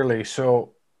clearly.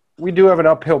 So we do have an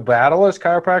uphill battle as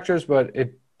chiropractors, but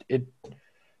it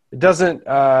doesn't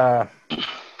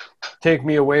take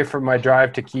me away from my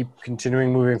drive to keep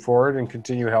continuing moving forward and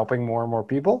continue helping more and more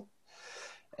people.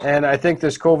 And I think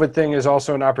this COVID thing is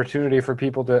also an opportunity for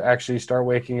people to actually start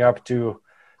waking up to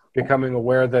becoming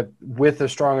aware that with a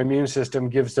strong immune system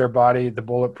gives their body the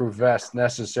bulletproof vest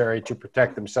necessary to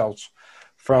protect themselves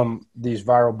from these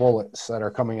viral bullets that are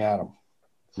coming at them.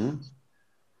 Mm-hmm.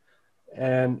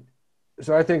 And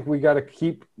so I think we got to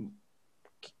keep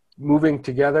moving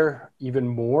together even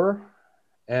more.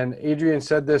 And Adrian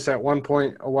said this at one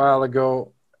point a while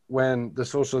ago when the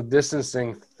social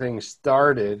distancing thing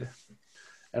started,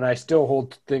 and I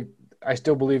still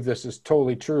believe this is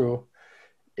totally true,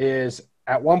 is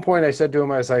at one point I said to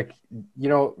him, I was like, you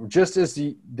know, just as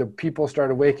the people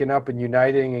started waking up and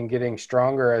uniting and getting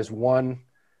stronger as one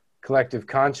collective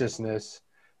consciousness,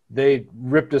 they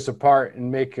ripped us apart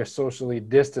and make us socially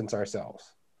distance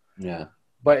ourselves. Yeah.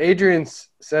 But Adrian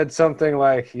said something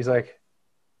like, he's like,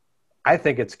 I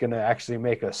think it's going to actually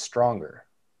make us stronger.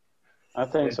 I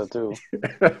think so too.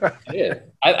 Yeah,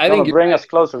 I think bring us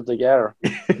closer together.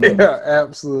 Yeah,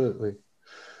 absolutely.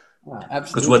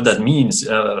 Because what that means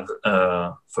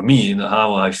for me,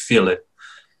 how I feel it,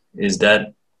 is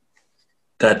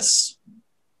that's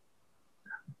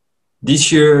this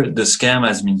year the scam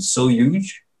has been so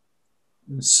huge,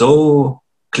 so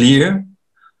clear,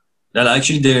 that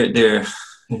actually they're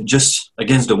just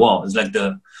against the wall. It's like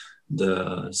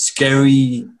the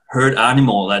scary herd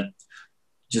animal that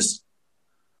just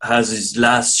has his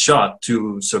last shot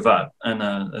to survive,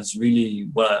 and that's really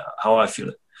how I feel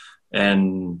it.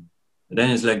 And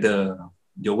then it's like the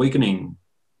awakening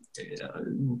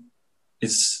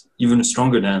is even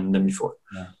stronger than before,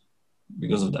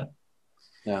 because of that.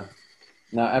 Yeah,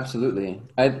 no, absolutely.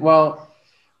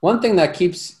 One thing that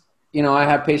keeps, you know, I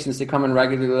have patients that come in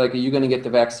regularly like, are you going to get the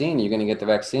vaccine? Are you going to get the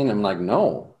vaccine? I'm like,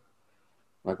 no.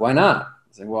 I'm like, why not?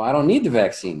 It's like, well, I don't need the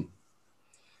vaccine.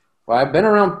 Well, I've been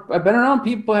around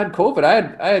people who had COVID.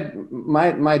 I had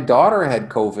my daughter had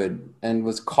COVID and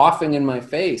was coughing in my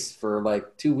face for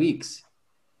like 2 weeks.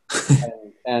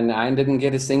 and I didn't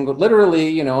get a single, literally,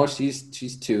 you know, she's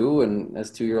 2, and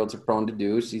as 2-year-olds are prone to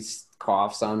do, she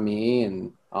coughs on me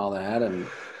and all that. And,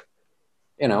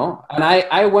 you know, and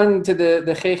I went to the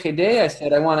GGD. I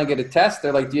said, I want to get a test.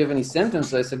 They're like, do you have any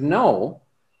symptoms? I said, no.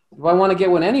 If I want to get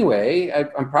one anyway, I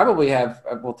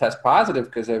will test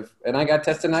positive and I got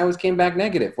tested and I came back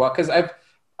negative. Well, because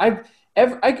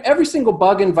every single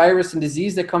bug and virus and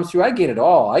disease that comes through, I get it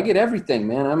all. I get everything,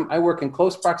 man. I work in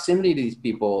close proximity to these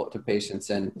people, to patients,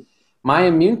 and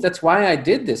that's why I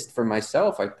did this for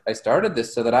myself. I started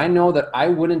this so that I know that I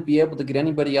wouldn't be able to get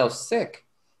anybody else sick.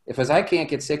 If I can't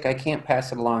get sick, I can't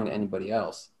pass it along to anybody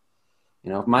else.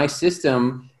 You know,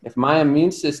 if my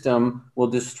immune system will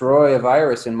destroy a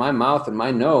virus in my mouth and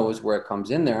my nose where it comes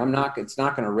in there, it's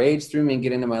not going to rage through me and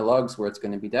get into my lungs where it's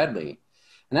going to be deadly.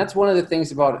 And that's one of the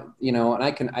things about, you know, and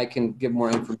I can give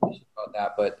more information about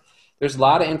that, but there's a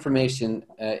lot of information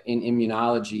in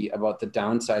immunology about the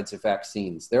downsides of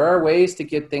vaccines. There are ways to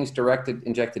get things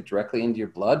injected directly into your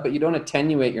blood, but you don't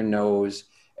attenuate your nose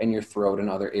and your throat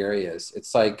and other areas.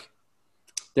 It's like,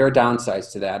 there are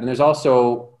downsides to that. And there's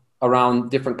also around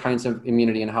different kinds of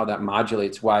immunity and how that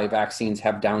modulates why vaccines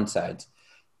have downsides.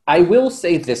 I will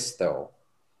say this, though.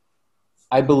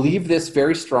 I believe this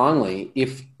very strongly.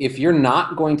 If you're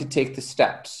not going to take the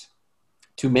steps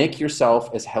to make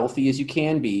yourself as healthy as you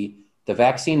can be, the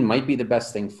vaccine might be the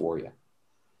best thing for you.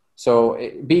 So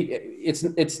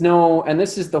it's no, and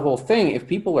this is the whole thing. If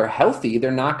people are healthy, they're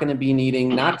not going to be needing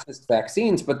not just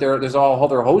vaccines, but there's all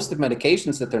other host of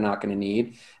medications that they're not going to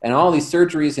need, and all these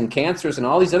surgeries and cancers and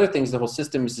all these other things the whole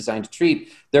system is designed to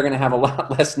treat. They're going to have a lot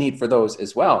less need for those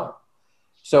as well.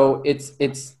 So it's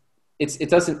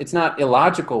not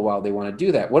illogical while they want to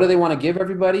do that. What do they want to give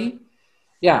everybody?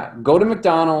 Yeah, go to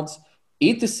McDonald's,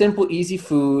 eat the simple, easy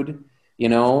food.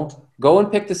 Go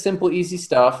and pick the simple, easy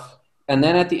stuff. And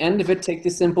then at the end of it, take the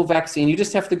simple vaccine. You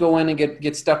just have to go in and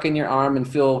get stuck in your arm and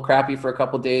feel crappy for a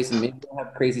couple of days, and maybe you'll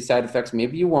have crazy side effects.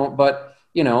 Maybe you won't. But,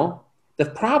 the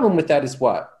problem with that is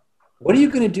what? What are you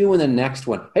going to do in the next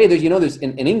one? Hey, there's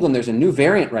in England, there's a new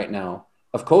variant right now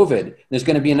of COVID. There's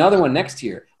going to be another one next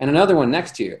year, and another one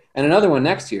next year, and another one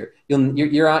next year.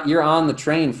 You're on the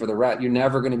train for the rest. You're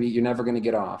never going to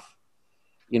get off.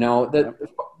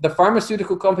 The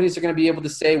pharmaceutical companies are going to be able to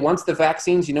say, once the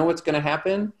vaccines, what's going to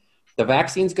happen? The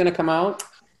vaccine's going to come out.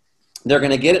 They're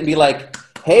going to get it and be like,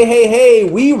 hey,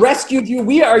 we rescued you.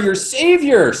 We are your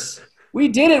saviors. We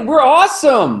did it. We're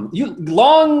awesome. You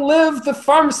long live the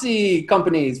pharmacy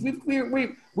companies.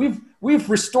 We've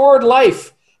restored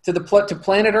life to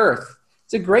planet Earth.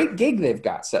 It's a great gig they've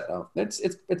got set up.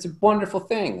 It's a wonderful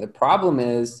thing. The problem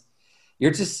is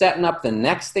you're just setting up the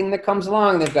next thing that comes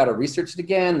along. They've got to research it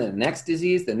again. The next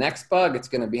disease, the next bug. It's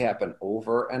going to happen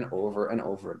over and over and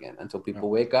over again until people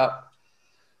wake up.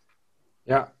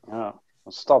 Yeah.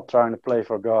 Stop trying to play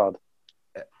for God.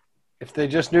 If they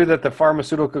just knew that the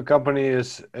pharmaceutical company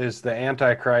is the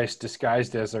Antichrist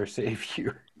disguised as our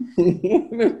savior.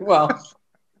 Well,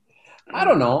 I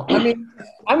don't know. I mean,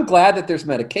 I'm glad that there's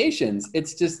medications.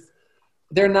 It's just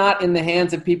they're not in the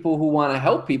hands of people who want to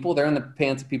help people. They're in the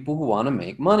hands of people who want to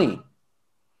make money.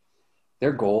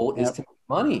 Their goal is to make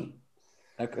money.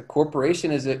 A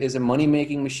corporation is a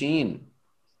money-making machine.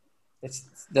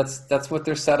 That's what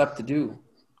they're set up to do.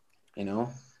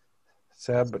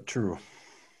 Sad but true.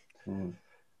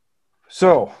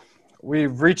 So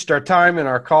we've reached our time in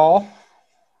our call.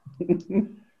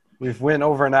 We've went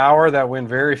over an hour. That went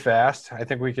very fast. I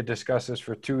think we could discuss this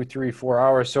for 2, 3, 4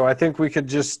 hours. So I think we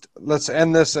could let's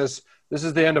end this as this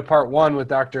is the end of part 1 with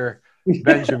Dr.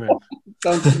 Benjamin.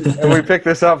 And we pick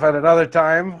this up at another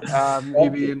time,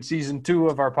 maybe in season 2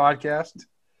 of our podcast.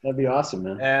 That'd be awesome,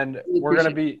 man. And we're going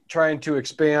to be trying to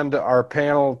expand our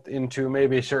panel into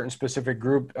maybe a certain specific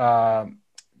group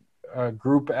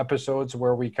episodes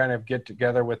where we kind of get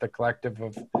together with a collective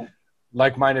of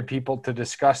like-minded people to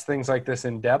discuss things like this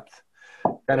in depth.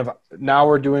 Kind of now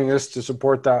we're doing this to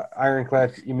support the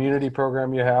Ironclad Immunity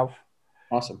program you have.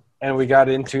 Awesome. And we got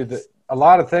into a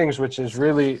lot of things, which is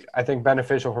really, I think,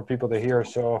 beneficial for people to hear.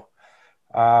 So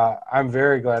I'm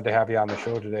very glad to have you on the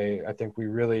show today. I think I'm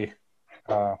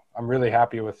really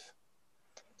happy with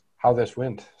how this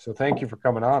went. So thank you for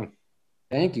coming on.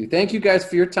 Thank you. Thank you guys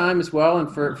for your time as well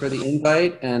and for the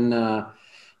invite. And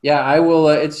I will.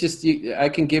 It's just I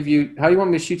can give you. How do you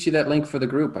want me to shoot you that link for the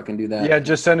group? I can do that. Yeah,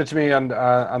 just send it to me on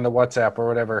the WhatsApp or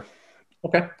whatever.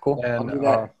 Okay, cool. And I'll do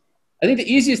that. I think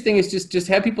the easiest thing is just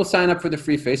have people sign up for the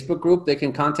free Facebook group. They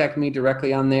can contact me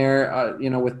directly on there,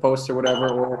 with posts or whatever,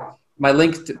 or my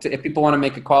link to if people want to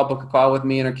make book a call with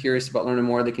me and are curious about learning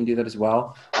more, they can do that as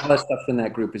well. All that stuff's in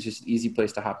that group. It's just an easy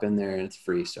place to hop in there, and it's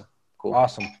free. So cool.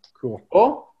 Awesome.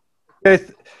 Cool. Okay.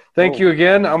 Thank you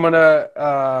again. I'm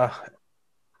gonna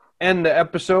end the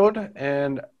episode,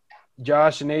 and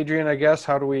Josh and Adrian, I guess,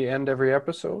 how do we end every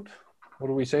episode? What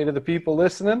do we say to the people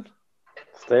listening?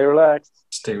 Stay relaxed.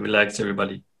 Stay relaxed,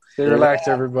 everybody. Stay relaxed,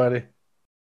 everybody.